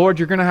 Lord,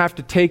 you're going to have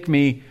to take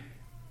me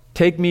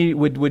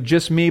with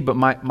just me, but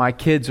my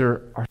kids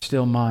are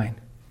still mine.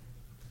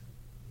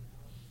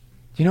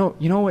 You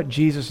know what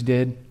Jesus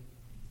did?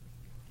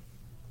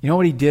 You know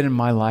what he did in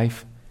my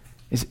life?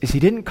 Is he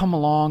didn't come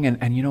along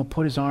and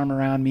put his arm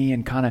around me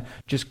and kind of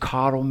just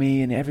coddle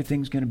me and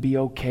everything's going to be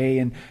okay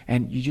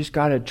and you just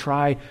got to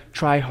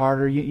try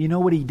harder. You know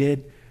what he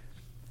did?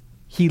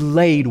 He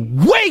laid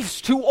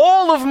waste to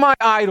all of my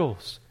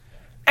idols.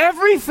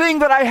 Everything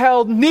that I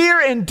held near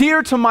and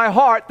dear to my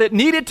heart that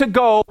needed to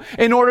go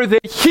in order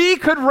that he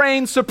could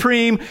reign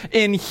supreme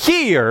in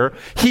here,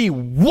 he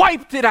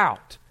wiped it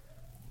out,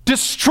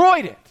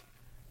 destroyed it.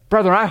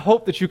 Brother, I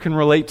hope that you can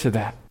relate to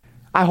that.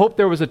 I hope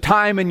there was a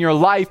time in your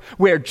life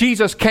where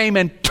Jesus came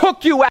and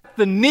took you at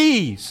the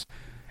knees.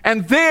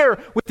 And there,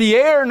 with the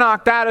air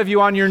knocked out of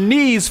you on your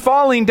knees,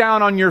 falling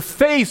down on your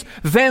face,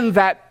 then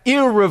that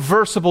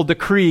irreversible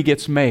decree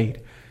gets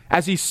made.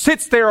 As he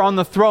sits there on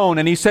the throne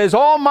and he says,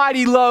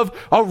 Almighty love,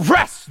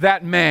 arrest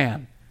that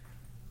man.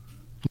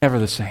 Never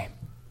the same.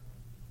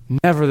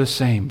 Never the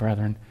same,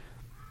 brethren.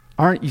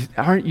 Aren't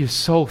you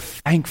so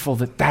thankful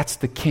that that's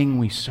the King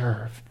we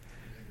serve?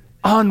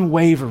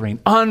 Unwavering,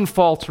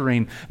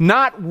 unfaltering,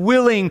 not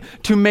willing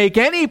to make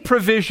any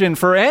provision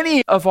for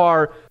any of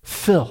our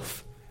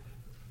filth.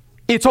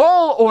 It's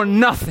all or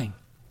nothing,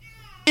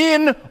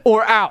 in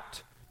or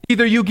out.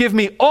 Either you give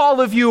me all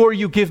of you or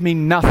you give me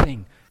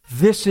nothing.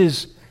 This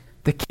is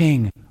the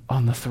King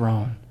on the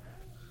throne.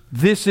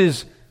 This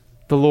is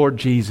the Lord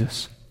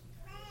Jesus.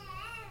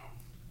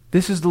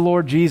 This is the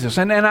Lord Jesus.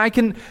 And I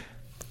can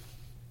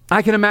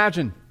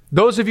imagine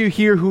those of you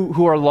here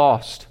who are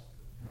lost.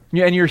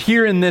 And you're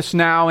hearing this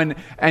now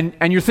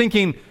and you're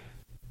thinking,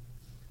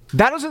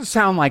 that doesn't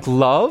sound like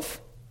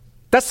love.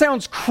 That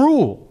sounds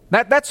cruel.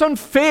 That's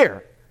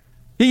unfair.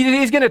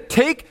 He's going to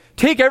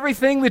take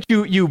everything that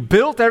you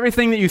built,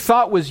 everything that you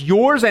thought was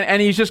yours,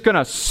 and he's just going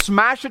to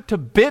smash it to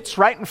bits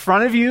right in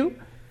front of you.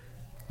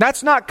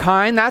 That's not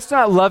kind. That's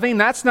not loving.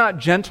 That's not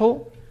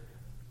gentle.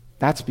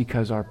 That's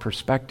because our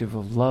perspective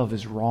of love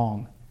is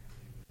wrong.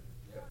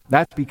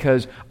 That's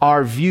because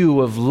our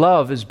view of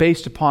love is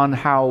based upon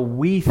how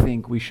we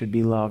think we should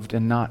be loved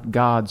and not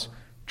God's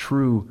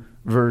true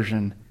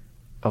version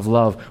of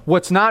love.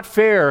 What's not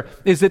fair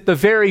is that the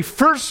very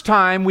first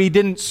time we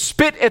didn't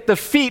spit at the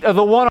feet of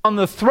the one on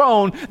the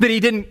throne, that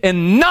he didn't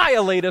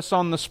annihilate us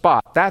on the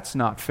spot. That's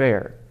not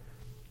fair.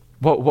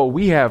 What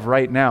we have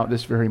right now at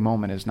this very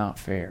moment is not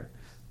fair.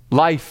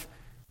 Life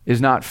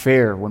is not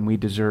fair when we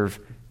deserve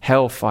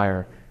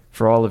hellfire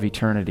for all of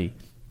eternity.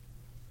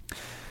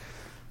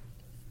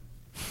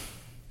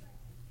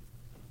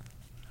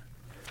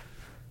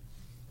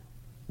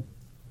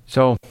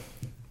 So,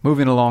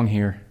 moving along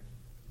here,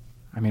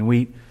 I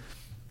mean,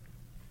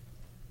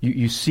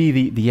 you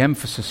see the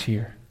emphasis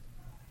here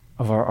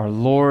of our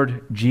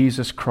Lord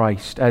Jesus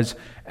Christ as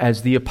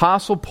the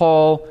Apostle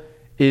Paul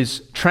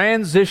is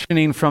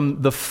transitioning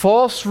from the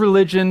false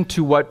religion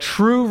to what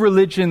true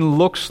religion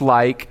looks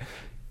like.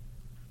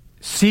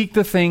 Seek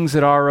the things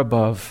that are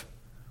above,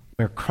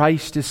 where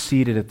Christ is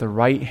seated at the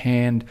right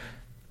hand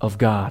of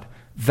God.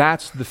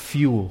 That's the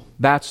fuel.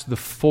 That's the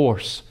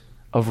force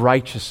of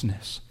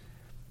righteousness.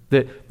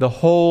 The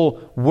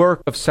whole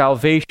work of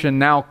salvation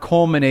now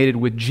culminated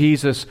with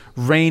Jesus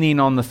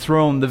reigning on the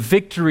throne. The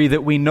victory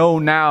that we know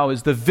now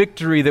is the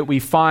victory that we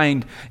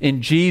find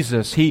in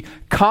Jesus. He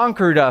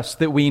conquered us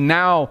that we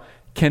now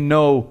can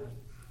know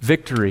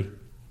victory.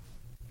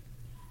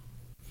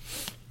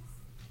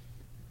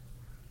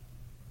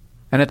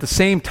 And at the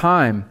same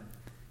time,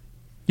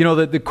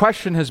 the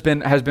question has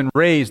been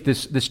raised,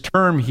 this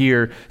term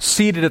here,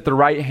 seated at the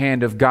right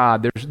hand of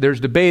God. There's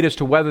debate as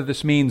to whether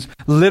this means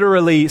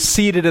literally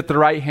seated at the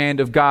right hand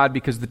of God,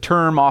 because the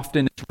term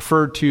often is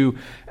referred to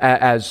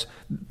as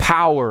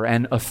power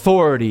and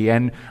authority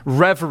and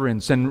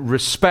reverence and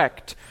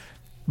respect.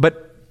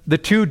 But the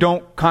two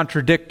don't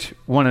contradict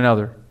one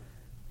another.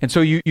 And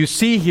so you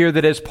see here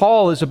that as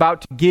Paul is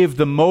about to give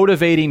the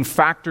motivating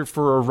factor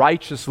for a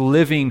righteous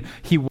living,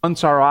 he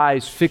wants our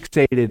eyes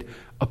fixated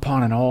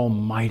upon an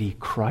almighty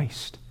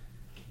Christ,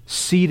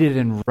 seated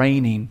and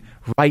reigning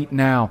right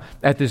now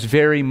at this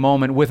very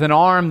moment with an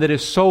arm that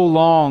is so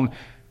long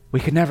we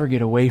could never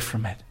get away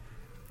from it.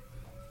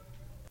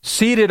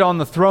 Seated on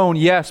the throne,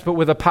 yes, but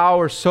with a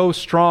power so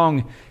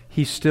strong,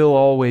 he's still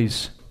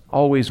always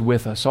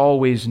with us,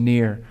 always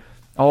near,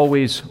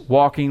 always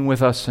walking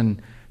with us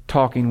and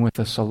talking with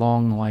us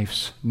along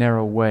life's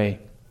narrow way.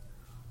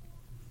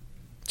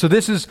 So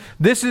this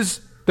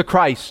is the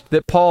Christ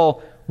that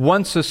Paul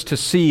wants us to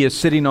see as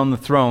sitting on the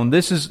throne.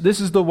 This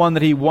is the one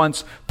that he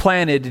wants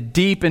planted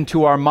deep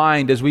into our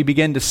mind as we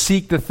begin to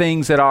seek the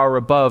things that are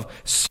above,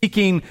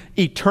 seeking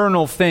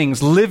eternal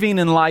things, living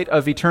in light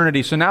of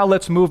eternity. So now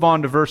let's move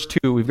on to verse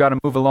 2. We've got to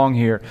move along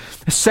here.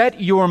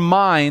 Set your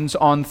minds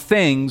on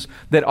things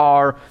that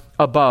are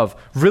above.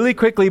 Really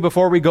quickly,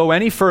 before we go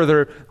any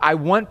further, I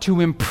want to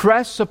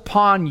impress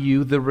upon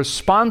you the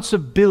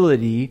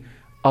responsibility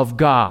of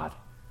God.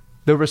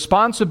 The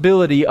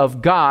responsibility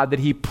of God that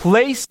he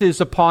places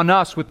upon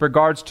us with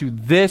regards to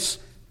this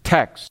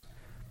text.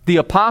 The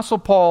Apostle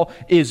Paul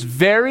is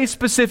very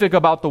specific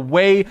about the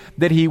way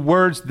that he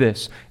words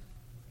this,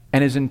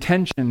 and his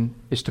intention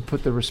is to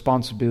put the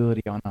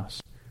responsibility on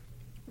us.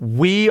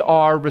 We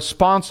are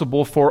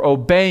responsible for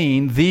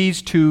obeying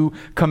these two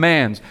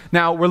commands.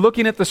 Now, we're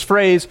looking at this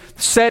phrase,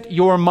 set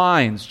your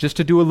minds. Just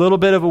to do a little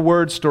bit of a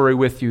word story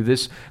with you.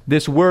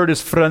 This word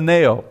is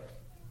phroneo.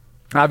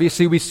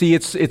 Obviously, we see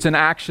it's an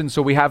action,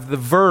 so we have the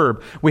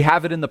verb. We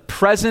have it in the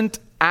present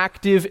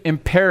active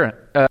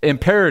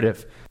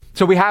imperative.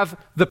 So we have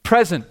the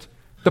present.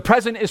 The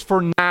present is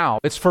for now.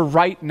 It's for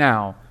right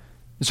now.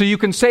 So you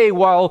can say,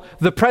 while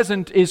the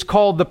present is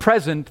called the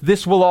present,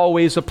 this will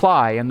always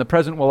apply, and the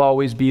present will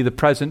always be the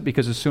present,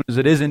 because as soon as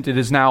it isn't, it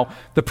is now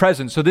the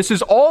present. So this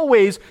is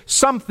always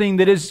something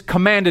that is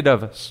commanded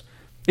of us.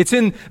 It's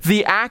in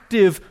the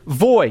active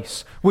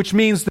voice, which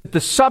means that the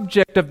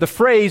subject of the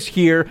phrase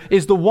here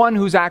is the one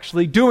who's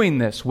actually doing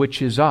this,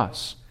 which is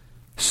us.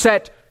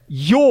 Set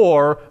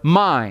your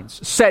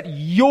minds. Set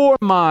your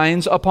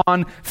minds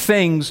upon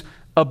things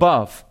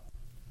above.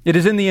 It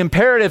is in the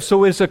imperative,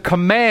 so it's a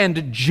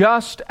command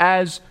just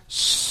as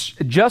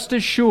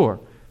sure,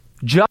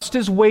 just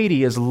as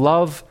weighty as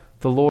love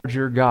the Lord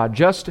your God,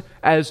 just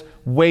as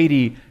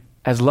weighty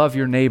as love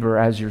your neighbor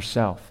as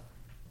yourself.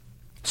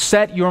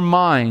 Set your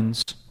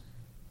minds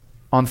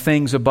on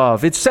things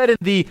above. It's said in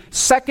the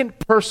second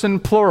person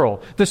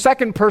plural. The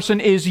second person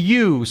is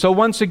you. So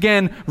once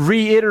again,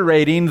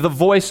 reiterating the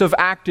voice of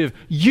active.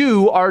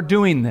 You are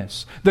doing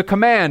this. The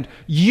command,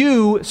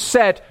 you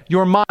set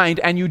your mind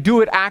and you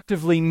do it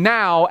actively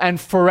now and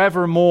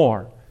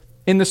forevermore.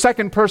 In the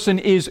second person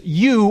is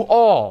you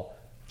all.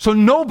 So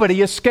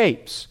nobody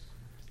escapes.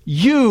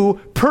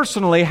 You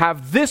personally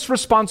have this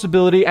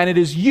responsibility, and it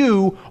is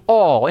you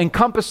all,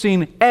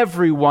 encompassing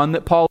everyone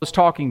that Paul is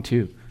talking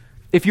to.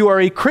 If you are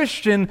a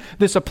Christian,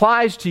 this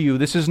applies to you.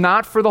 This is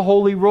not for the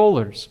holy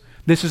rollers.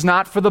 This is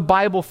not for the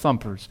Bible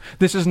thumpers.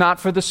 This is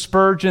not for the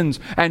Spurgeons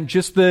and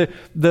just the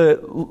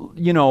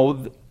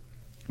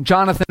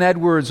Jonathan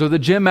Edwards or the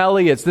Jim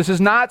Elliots. This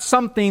is not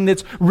something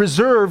that's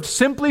reserved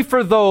simply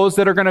for those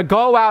that are going to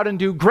go out and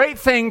do great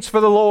things for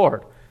the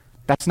Lord.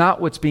 That's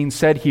not what's being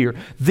said here.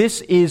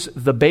 This is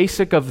the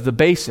basic of the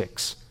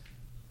basics.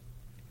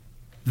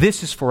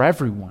 This is for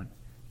everyone.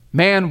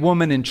 Man,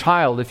 woman, and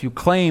child, if you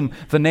claim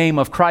the name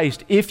of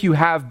Christ, if you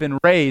have been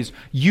raised,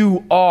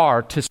 you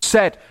are to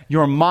set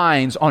your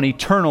minds on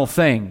eternal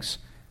things.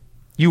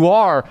 You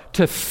are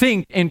to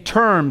think in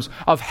terms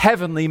of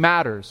heavenly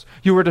matters.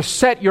 You are to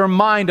set your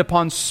mind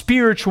upon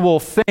spiritual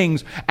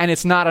things, and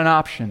it's not an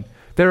option.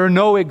 There are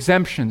no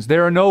exemptions.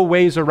 There are no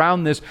ways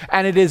around this,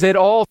 and it is at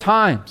all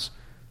times.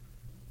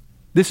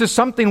 This is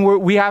something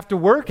we have to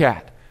work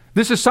at.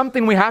 This is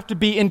something we have to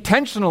be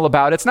intentional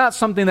about. It's not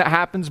something that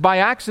happens by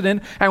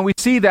accident, and we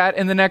see that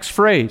in the next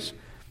phrase.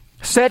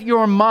 Set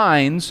your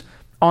minds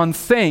on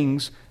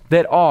things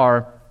that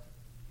are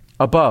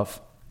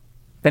above.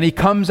 Then he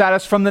comes at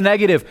us from the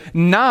negative,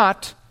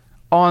 not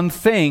on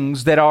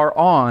things that are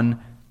on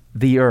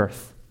the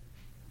earth.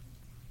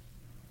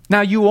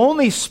 Now, you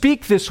only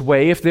speak this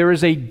way if there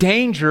is a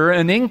danger,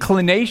 an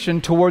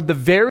inclination toward the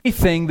very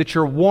thing that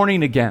you're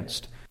warning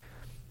against.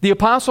 The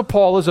Apostle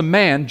Paul is a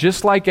man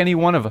just like any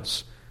one of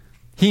us.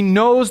 He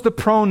knows the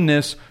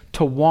proneness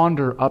to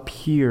wander up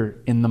here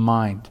in the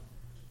mind.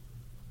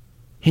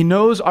 He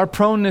knows our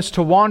proneness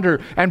to wander.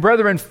 And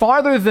brethren,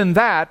 farther than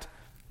that,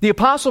 the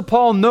Apostle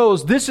Paul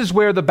knows this is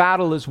where the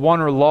battle is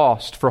won or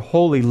lost for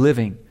holy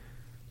living.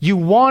 You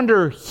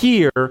wander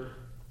here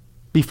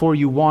before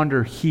you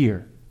wander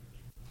here.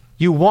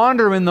 You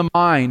wander in the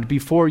mind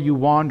before you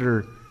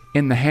wander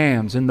in the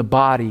hands, in the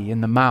body,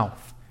 in the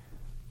mouth.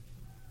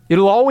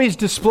 It'll always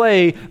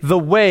display the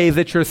way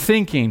that you're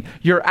thinking.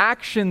 Your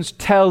actions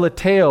tell a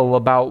tale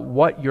about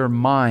what your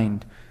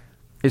mind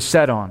is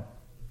set on.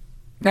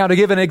 Now, to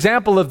give an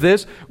example of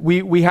this,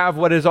 we have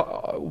what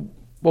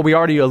we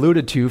already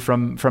alluded to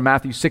from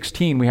Matthew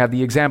 16. We have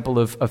the example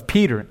of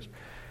Peter.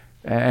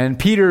 And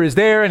Peter is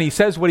there and he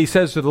says what he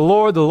says to the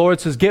Lord. The Lord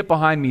says, "Get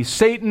behind me,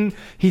 Satan."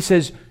 He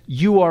says,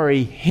 "You are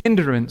a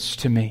hindrance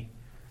to me.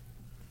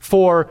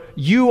 For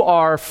you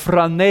are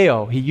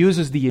phroneo." He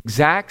uses the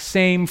exact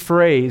same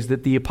phrase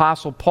that the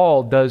Apostle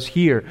Paul does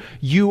here.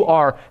 You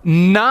are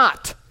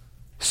not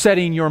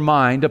setting your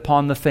mind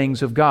upon the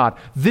things of God.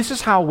 This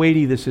is how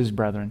weighty this is,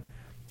 brethren.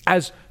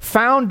 As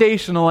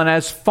foundational and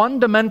as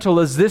fundamental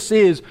as this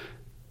is,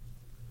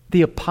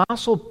 the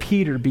Apostle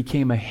Peter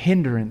became a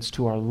hindrance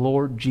to our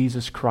Lord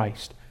Jesus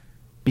Christ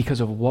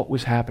because of what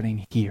was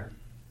happening here.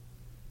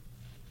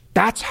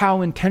 That's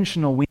how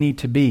intentional we need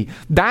to be.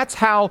 That's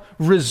how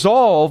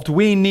resolved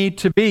we need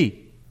to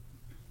be.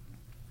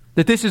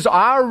 That this is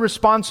our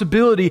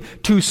responsibility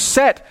to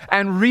set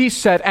and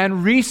reset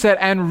and reset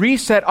and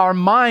reset our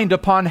mind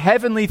upon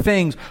heavenly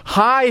things,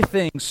 high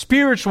things,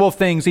 spiritual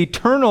things,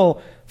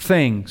 eternal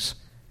things.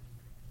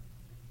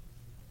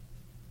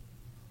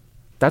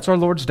 That's our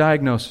Lord's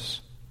diagnosis.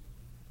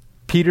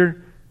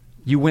 Peter,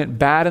 you went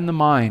bad in the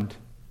mind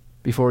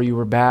before you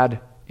were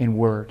bad in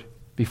word,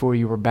 before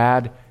you were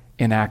bad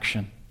in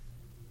action.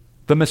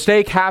 The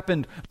mistake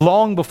happened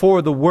long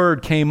before the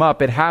word came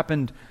up. It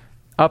happened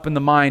up in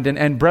the mind.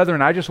 And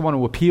brethren, I just want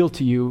to appeal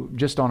to you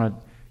just on a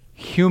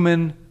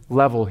human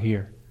level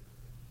here.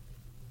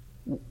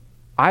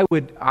 I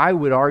would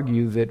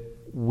argue that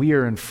we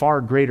are in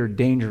far greater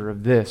danger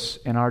of this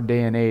in our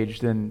day and age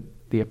than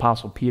the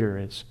Apostle Peter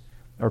is,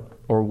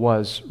 or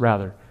was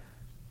rather.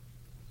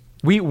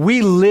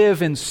 We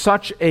live in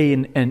such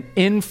an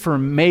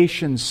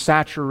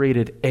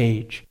information-saturated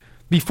age.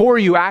 Before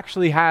you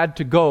actually had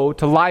to go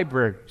to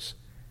libraries.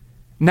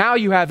 Now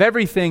you have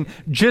everything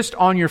just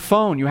on your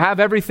phone. You have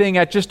everything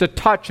at just a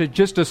touch, at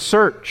just a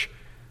search.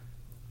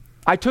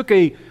 I took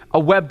a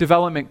web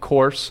development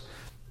course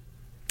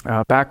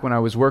back when I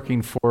was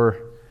working for,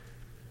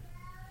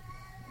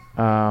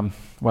 I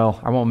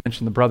won't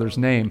mention the brother's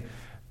name,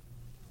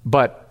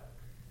 but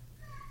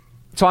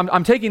so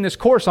I'm taking this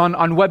course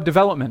on web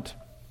development.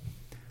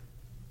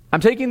 I'm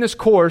taking this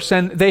course,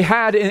 and they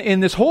had, in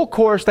this whole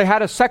course, they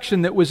had a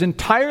section that was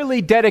entirely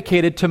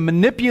dedicated to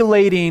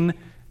manipulating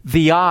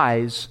the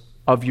eyes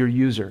of your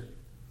user.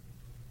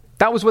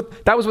 That was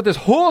what this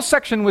whole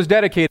section was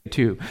dedicated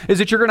to, is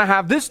that you're going to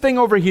have this thing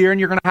over here, and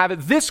you're going to have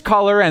it this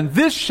color, and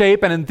this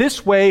shape, and in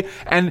this way,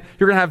 and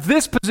you're going to have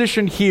this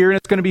position here, and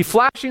it's going to be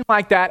flashing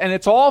like that, and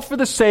it's all for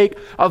the sake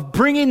of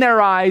bringing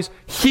their eyes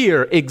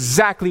here,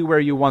 exactly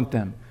where you want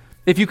them.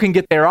 If you can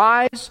get their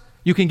eyes,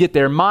 you can get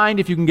their mind.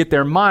 If you can get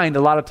their mind,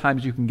 a lot of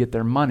times you can get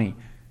their money.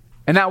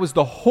 And that was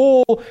the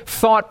whole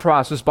thought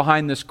process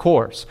behind this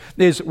course,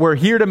 is we're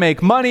here to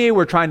make money.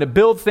 We're trying to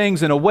build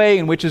things in a way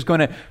in which is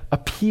going to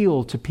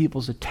appeal to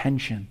people's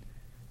attention.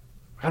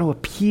 How to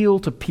appeal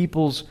to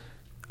people's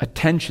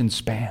attention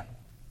span.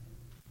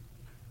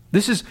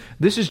 This is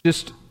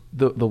just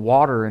the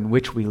water in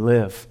which we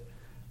live.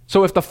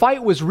 So if the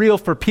fight was real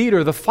for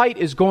Peter, the fight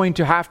is going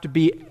to have to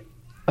be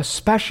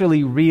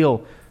especially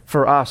real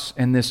for us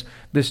in this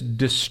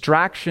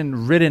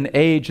distraction-ridden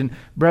age. And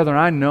brethren,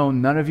 I know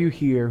none of you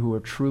here who are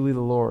truly the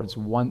Lord's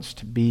wants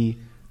to be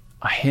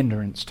a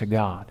hindrance to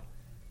God.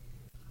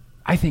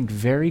 I think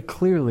very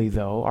clearly,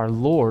 though, our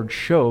Lord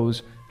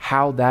shows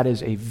how that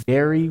is a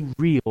very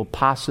real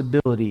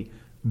possibility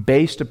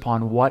based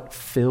upon what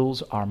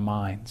fills our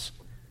minds.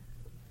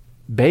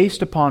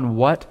 Based upon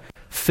what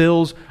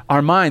fills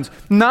our minds.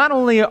 Not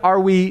only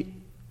are we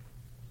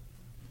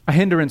a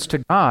hindrance to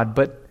God,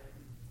 but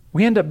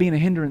we end up being a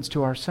hindrance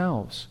to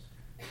ourselves.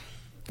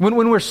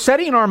 When we're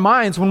setting our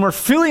minds, when we're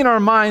filling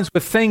our minds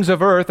with things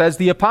of earth, as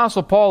the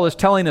Apostle Paul is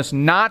telling us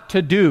not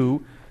to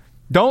do,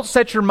 don't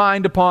set your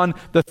mind upon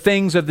the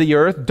things of the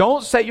earth.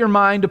 Don't set your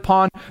mind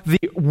upon the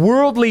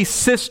worldly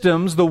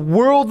systems, the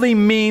worldly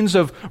means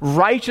of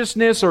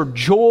righteousness or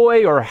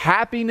joy or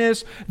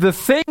happiness, the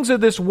things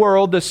of this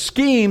world, the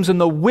schemes and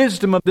the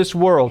wisdom of this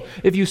world.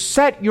 If you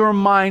set your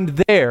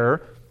mind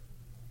there,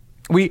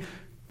 we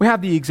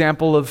have the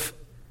example of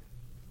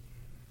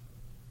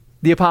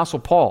the Apostle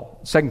Paul,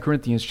 2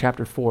 Corinthians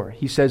chapter 4.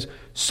 He says,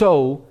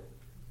 so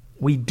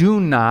we do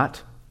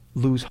not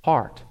lose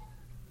heart.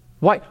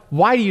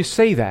 Why do you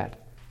say that?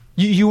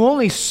 You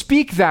only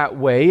speak that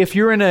way if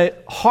you're in a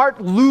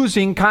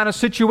heart-losing kind of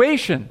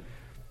situation.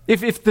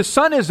 If the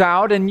sun is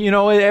out and,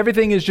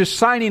 everything is just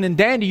shining and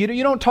dandy,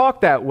 you don't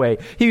talk that way.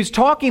 He's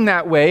talking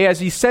that way, as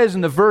he says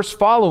in the verse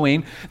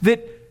following,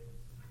 that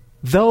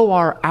though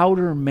our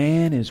outer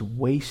man is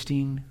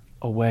wasting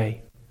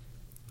away,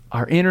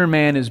 our inner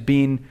man is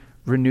being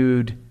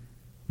renewed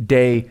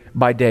day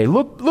by day.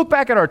 Look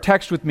back at our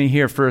text with me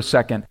here for a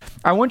second.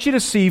 I want you to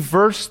see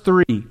verse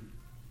 3.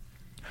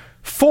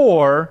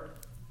 For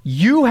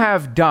you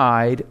have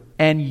died,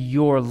 and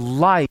your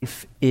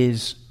life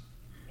is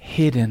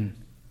hidden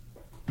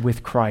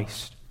with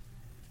Christ.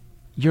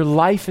 Your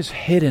life is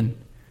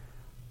hidden.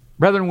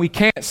 Brethren, we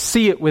can't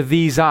see it with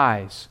these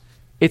eyes.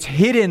 It's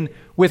hidden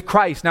with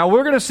Christ. Now,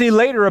 we're going to see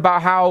later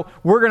about how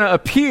we're going to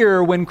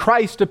appear when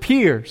Christ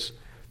appears.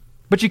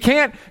 But you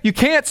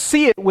can't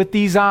see it with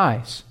these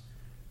eyes.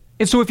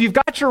 And so if you've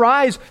got your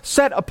eyes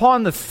set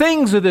upon the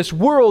things of this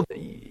world,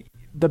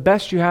 the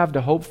best you have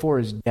to hope for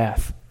is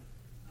death.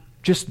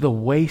 Just the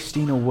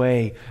wasting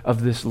away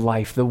of this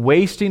life, the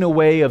wasting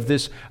away of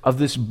this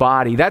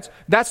body.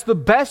 That's the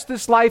best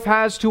this life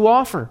has to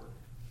offer.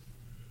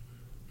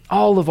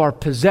 All of our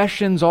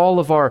possessions, all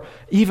of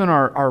even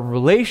our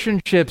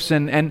relationships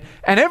and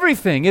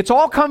everything, it's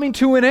all coming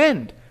to an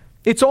end.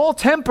 It's all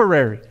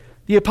temporary.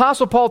 The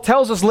Apostle Paul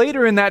tells us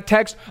later in that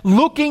text,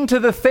 looking to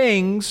the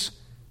things,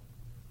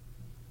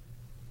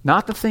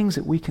 not the things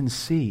that we can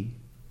see,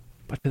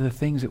 but to the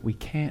things that we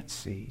can't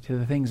see, to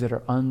the things that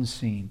are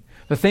unseen.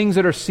 The things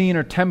that are seen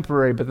are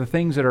temporary, but the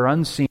things that are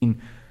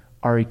unseen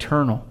are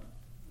eternal.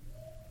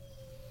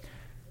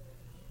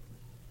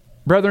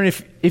 Brethren,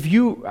 if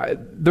you,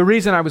 the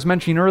reason I was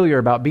mentioning earlier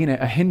about being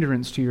a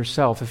hindrance to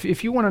yourself,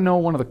 if you want to know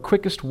one of the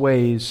quickest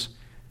ways,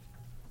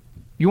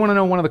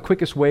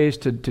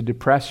 to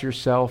depress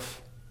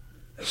yourself,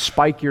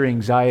 spike your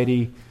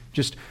anxiety,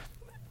 just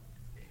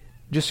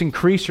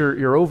increase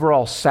your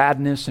overall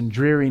sadness and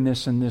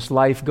dreariness in this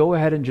life, go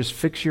ahead and just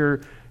fix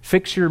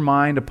your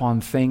mind upon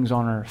things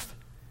on earth.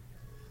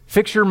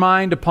 Fix your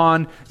mind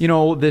upon,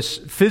 this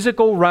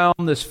physical realm,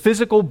 this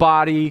physical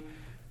body,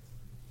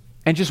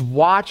 and just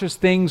watch as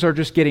things are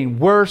just getting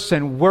worse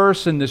and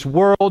worse in this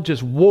world,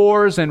 just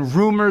wars and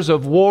rumors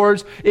of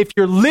wars. If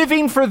you're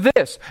living for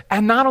this,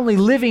 and not only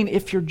living,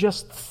 if you're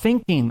just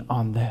thinking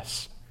on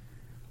this,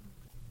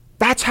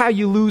 that's how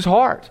you lose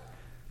heart.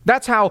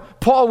 That's how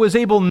Paul was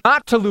able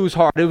not to lose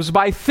heart. It was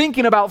by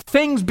thinking about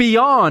things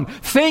beyond,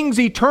 things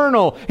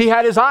eternal. He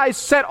had his eyes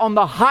set on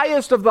the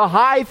highest of the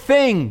high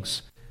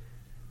things.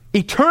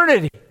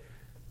 Eternity,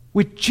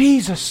 with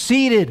Jesus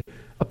seated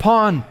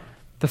upon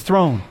the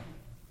throne.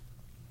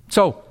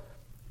 So,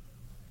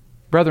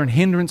 brethren,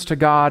 hindrance to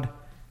God,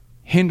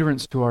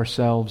 hindrance to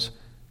ourselves.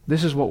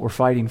 This is what we're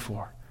fighting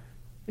for.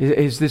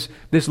 Is this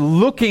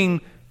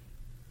looking,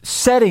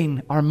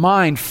 setting our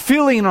mind,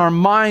 filling our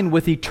mind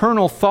with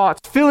eternal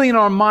thoughts, filling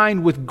our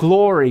mind with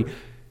glory.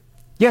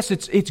 Yes,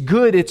 it's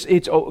good.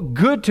 It's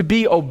good to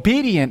be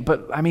obedient,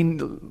 but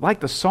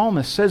like the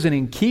psalmist says, and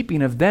in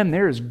keeping of them,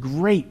 there is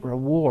great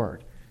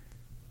reward.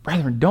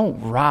 Brethren,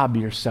 don't rob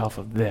yourself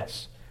of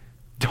this.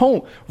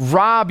 Don't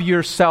rob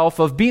yourself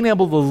of being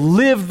able to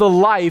live the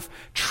life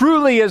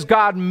truly as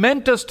God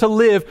meant us to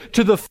live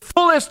to the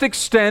fullest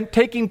extent,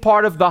 taking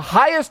part of the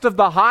highest of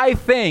the high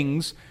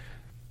things,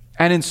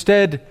 and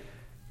instead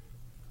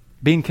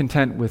being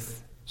content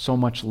with so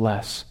much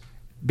less,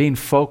 being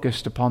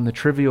focused upon the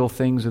trivial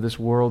things of this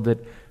world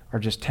that are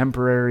just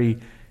temporary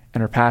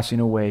and are passing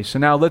away. So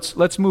now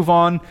let's move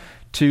on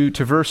to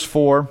verse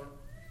 4.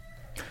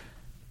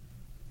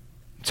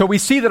 So we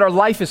see that our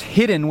life is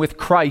hidden with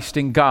Christ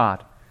in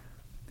God.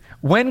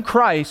 When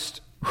Christ,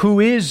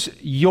 who is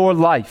your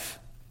life,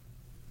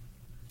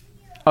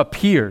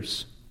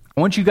 appears,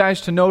 I want you guys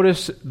to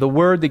notice the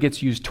word that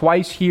gets used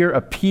twice here,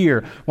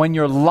 appear. When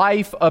your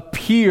life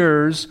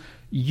appears,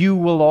 you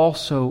will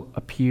also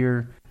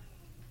appear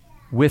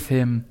with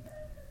him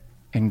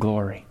in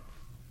glory.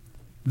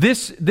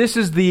 This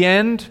is the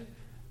end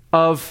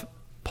of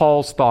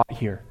Paul's thought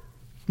here.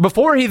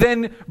 Before he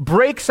then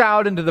breaks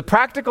out into the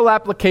practical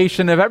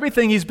application of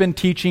everything he's been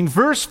teaching,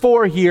 verse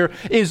 4 here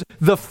is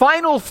the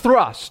final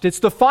thrust. It's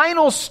the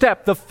final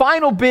step, the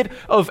final bit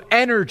of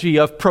energy,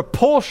 of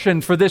propulsion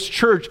for this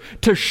church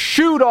to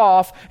shoot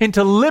off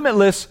into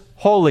limitless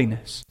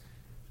holiness.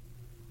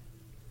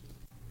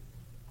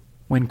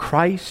 When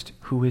Christ,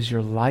 who is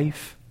your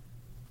life,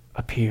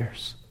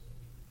 appears.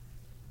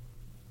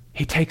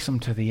 He takes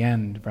them to the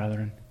end,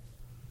 brethren.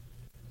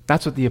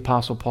 That's what the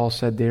Apostle Paul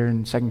said there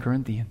in 2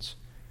 Corinthians.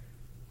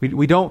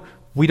 We don't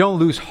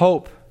lose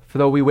hope, for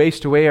though we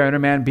waste away, our inner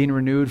man being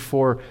renewed,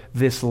 for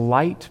this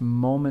light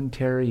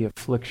momentary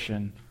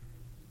affliction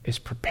is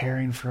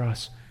preparing for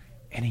us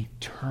an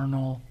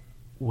eternal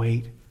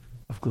weight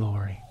of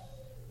glory.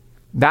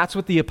 That's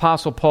what the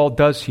Apostle Paul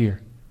does here.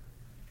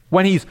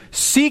 When he's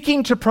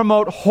seeking to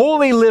promote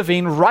holy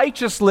living,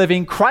 righteous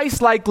living,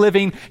 Christ-like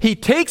living, he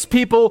takes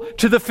people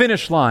to the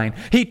finish line.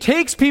 He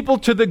takes people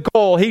to the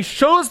goal. He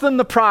shows them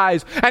the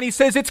prize, and he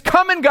says, "It's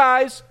coming,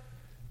 guys.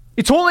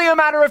 It's only a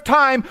matter of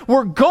time.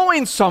 We're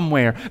going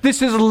somewhere.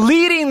 This is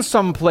leading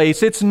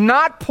someplace. It's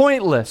not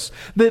pointless.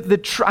 You're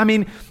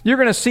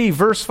going to see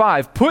verse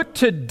 5, put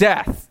to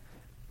death.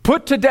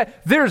 Put to death.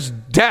 There's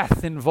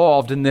death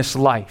involved in this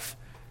life.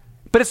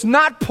 But it's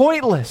not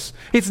pointless.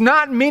 It's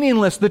not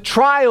meaningless. The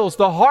trials,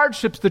 the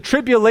hardships, the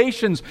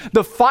tribulations,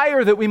 the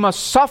fire that we must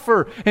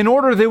suffer in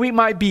order that we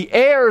might be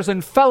heirs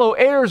and fellow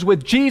heirs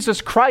with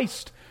Jesus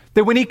Christ.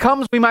 That when He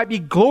comes, we might be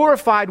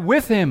glorified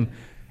with Him.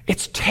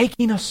 It's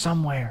taking us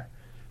somewhere.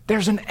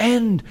 There's an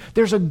end.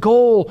 There's a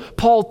goal.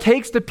 Paul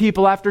takes the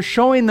people after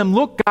showing them,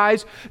 look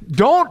guys,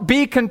 don't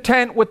be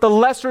content with the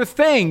lesser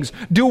things.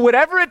 Do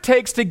whatever it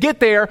takes to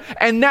get there.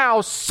 And now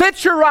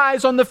set your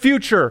eyes on the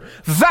future.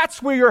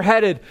 That's where you're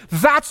headed.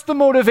 That's the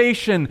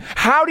motivation.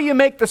 How do you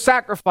make the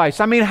sacrifice?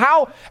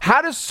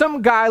 How does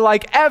some guy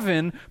like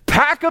Evan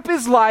pack up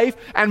his life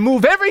and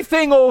move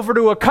everything over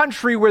to a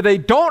country where they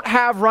don't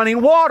have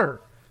running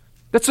water?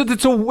 It's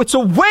a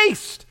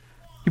waste.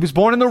 He was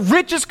born in the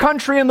richest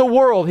country in the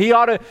world. He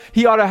ought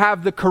to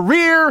have the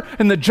career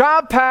and the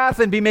job path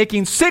and be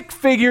making six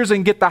figures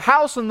and get the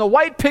house and the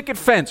white picket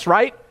fence,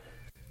 right?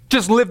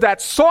 Just live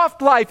that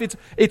soft life.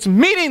 It's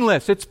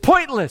meaningless. It's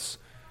pointless.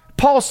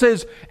 Paul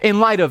says, in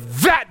light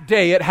of that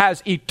day, it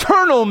has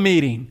eternal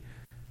meaning.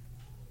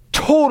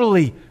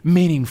 Totally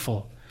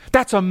meaningful.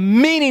 That's a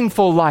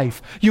meaningful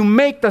life. You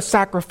make the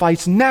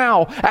sacrifice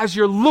now as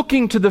you're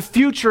looking to the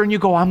future and you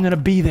go, I'm going to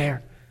be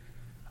there.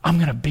 I'm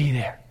going to be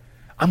there.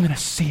 I'm going to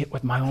see it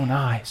with my own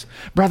eyes.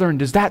 Brethren,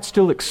 does that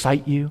still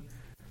excite you?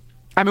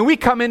 We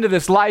come into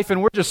this life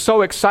and we're just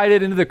so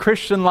excited into the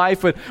Christian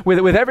life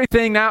with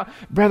everything now.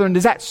 Brethren,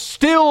 does that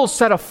still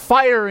set a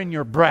fire in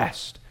your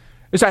breast?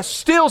 Does that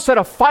still set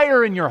a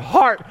fire in your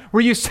heart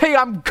where you say,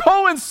 I'm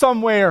going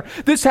somewhere.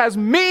 This has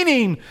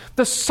meaning.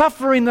 The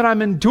suffering that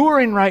I'm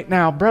enduring right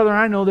now. Brethren,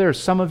 I know there are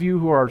some of you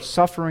who are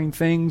suffering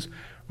things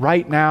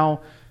right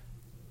now.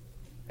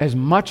 As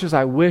much as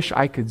I wish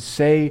I could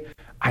say,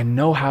 I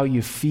know how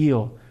you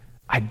feel.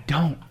 I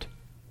don't.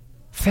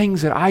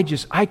 Things that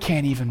I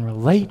can't even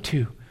relate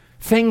to.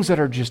 Things that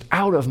are just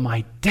out of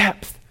my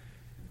depth.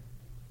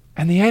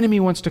 And the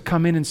enemy wants to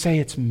come in and say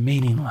it's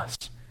meaningless.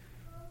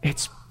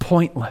 It's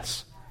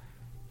pointless.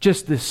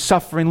 Just this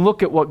suffering.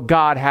 Look at what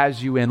God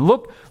has you in.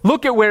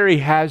 Look at where He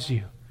has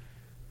you.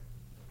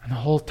 And the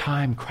whole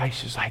time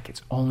Christ is like,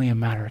 it's only a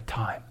matter of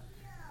time.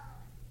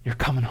 You're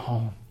coming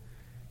home.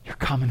 You're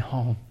coming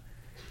home.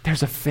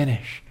 There's a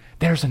finish.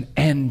 There's an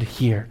end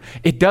here.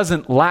 It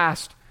doesn't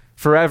last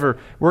forever.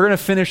 We're going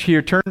to finish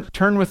here.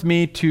 Turn with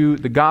me to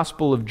the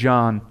Gospel of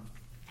John.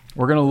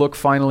 We're going to look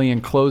finally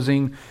in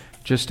closing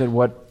just at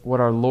what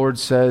our Lord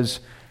says.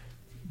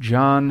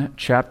 John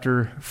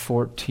chapter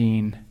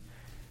 14,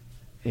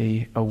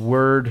 a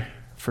word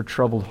for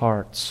troubled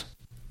hearts.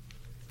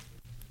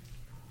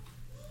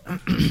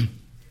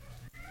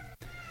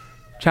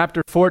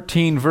 Chapter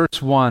 14, verse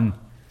 1.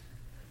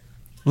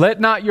 Let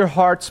not your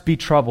hearts be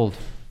troubled.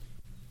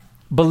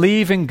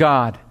 Believe in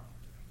God.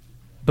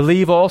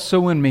 Believe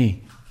also in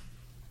me.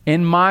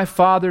 In my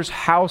Father's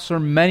house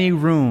are many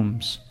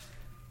rooms.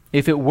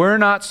 If it were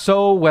not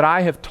so, would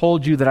I have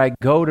told you that I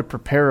go to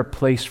prepare a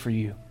place for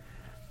you?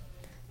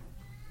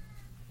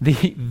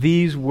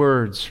 These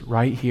words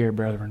right here,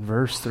 brethren,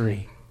 verse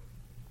 3.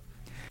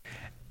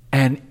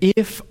 And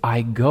if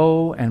I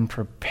go and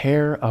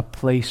prepare a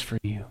place for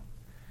you,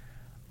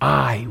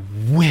 I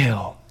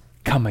will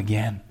come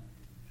again.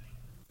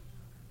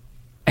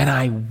 And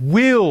I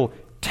will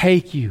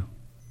take you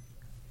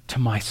to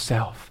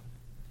myself.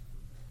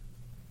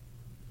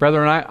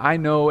 Brethren, I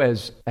know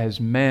as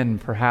men,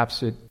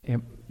 perhaps it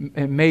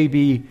may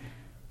be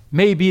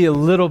a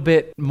little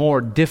bit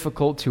more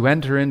difficult to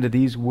enter into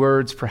these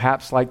words,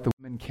 perhaps like the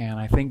women can.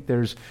 I think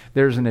there's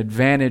an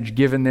advantage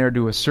given there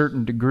to a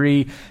certain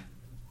degree.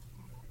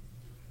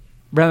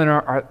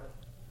 Brethren,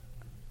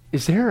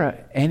 is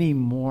there any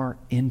more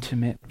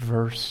intimate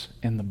verse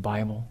in the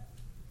Bible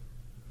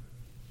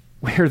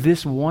where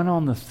this one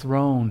on the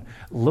throne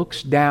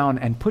looks down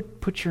and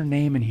put your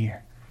name in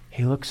here?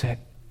 He looks at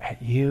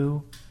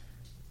you,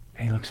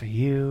 and He looks at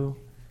you,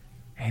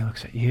 and He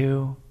looks at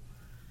you,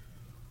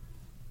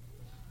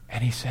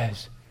 and He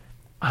says,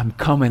 I'm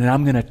coming and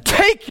I'm going to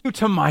take you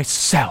to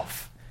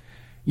myself.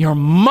 You're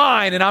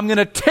mine and I'm going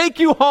to take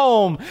you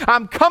home.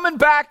 I'm coming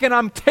back and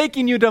I'm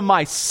taking you to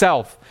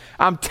myself.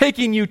 I'm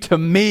taking you to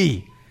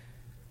me.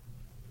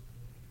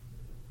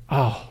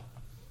 Oh,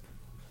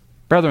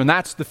 brethren,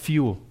 that's the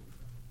fuel.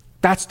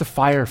 That's the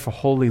fire for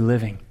holy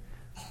living.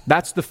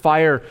 That's the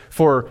fire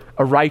for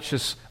a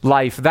righteous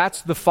life.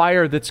 That's the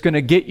fire that's going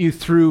to get you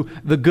through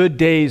the good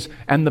days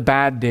and the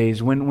bad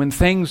days. When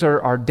things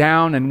are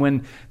down and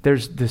when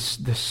there's the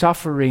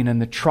suffering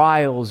and the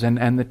trials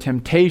and the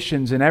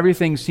temptations and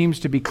everything seems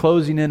to be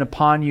closing in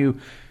upon you,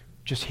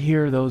 just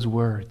hear those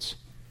words.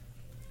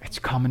 It's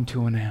coming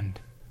to an end.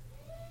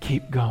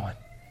 Keep going.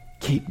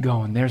 Keep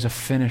going. There's a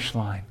finish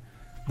line.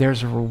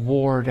 There's a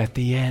reward at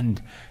the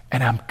end.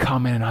 And I'm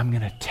coming and I'm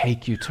going to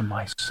take you to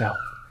myself.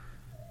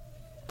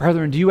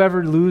 Brethren, do you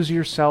ever lose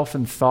yourself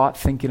in thought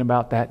thinking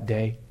about that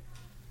day?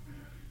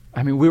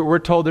 I mean, we're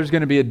told there's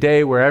going to be a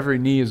day where every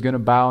knee is going to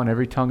bow and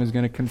every tongue is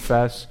going to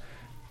confess.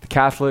 The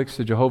Catholics,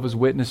 the Jehovah's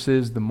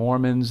Witnesses, the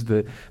Mormons,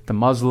 the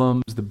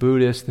Muslims, the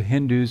Buddhists, the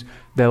Hindus,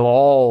 they'll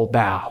all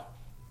bow.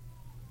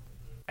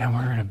 And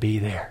we're going to be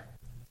there.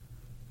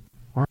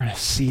 We're going to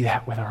see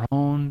that with our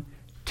own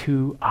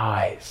two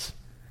eyes.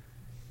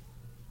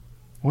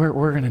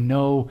 We're going to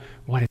know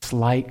what it's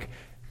like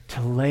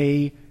to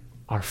lay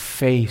our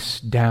face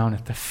down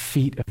at the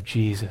feet of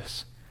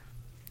Jesus.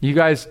 You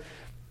guys,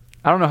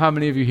 I don't know how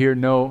many of you here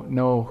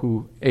know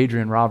who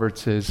Adrian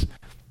Roberts is,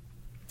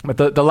 but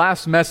the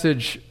last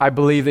message I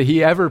believe that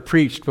he ever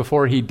preached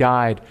before he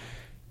died,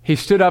 he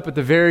stood up at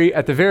the very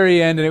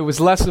end, and it was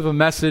less of a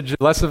message,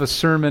 less of a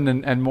sermon,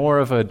 and more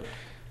of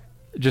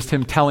just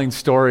him telling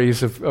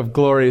stories of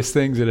glorious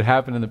things that had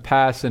happened in the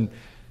past. And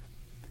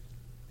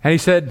he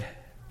said,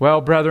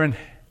 well, brethren,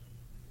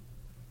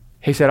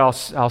 he said,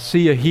 I'll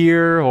see you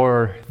here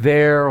or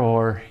there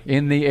or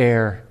in the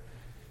air.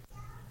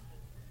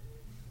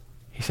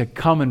 He said,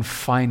 come and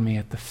find me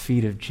at the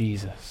feet of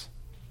Jesus.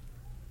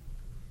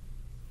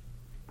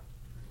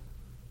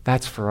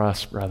 That's for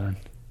us, brethren.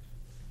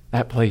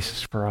 That place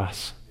is for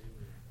us.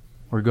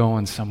 We're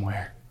going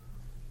somewhere.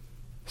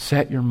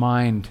 Set your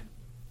mind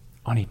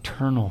on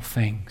eternal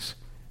things,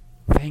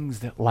 things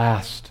that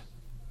last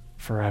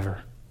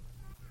forever.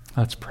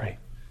 Let's pray.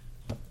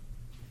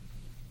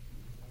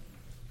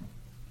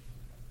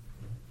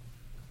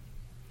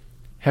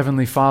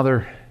 Heavenly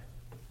Father,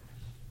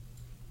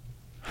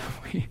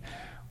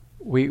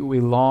 we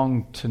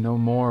long to know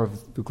more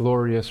of the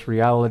glorious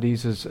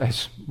realities.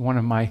 As one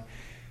of my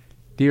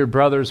dear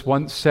brothers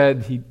once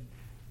said,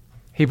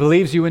 he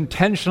believes you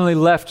intentionally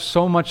left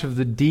so much of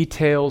the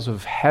details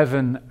of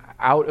heaven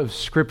out of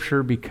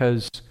Scripture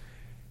because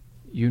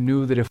you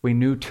knew that if we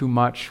knew too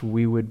much,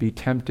 we would be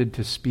tempted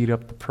to speed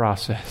up the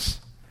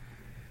process.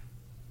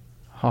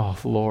 Oh,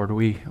 Lord,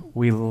 we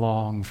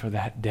long for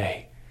that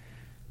day.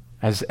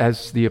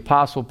 As the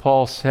Apostle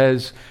Paul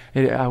says,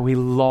 we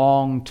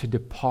long to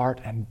depart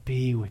and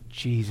be with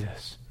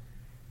Jesus.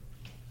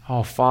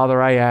 Oh,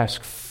 Father, I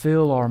ask,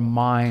 fill our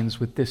minds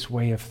with this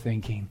way of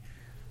thinking,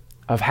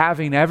 of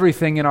having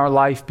everything in our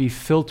life be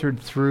filtered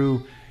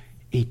through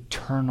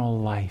eternal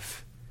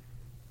life,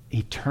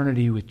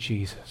 eternity with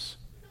Jesus.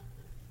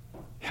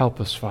 Help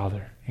us,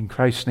 Father. In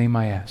Christ's name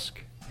I ask.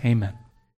 Amen.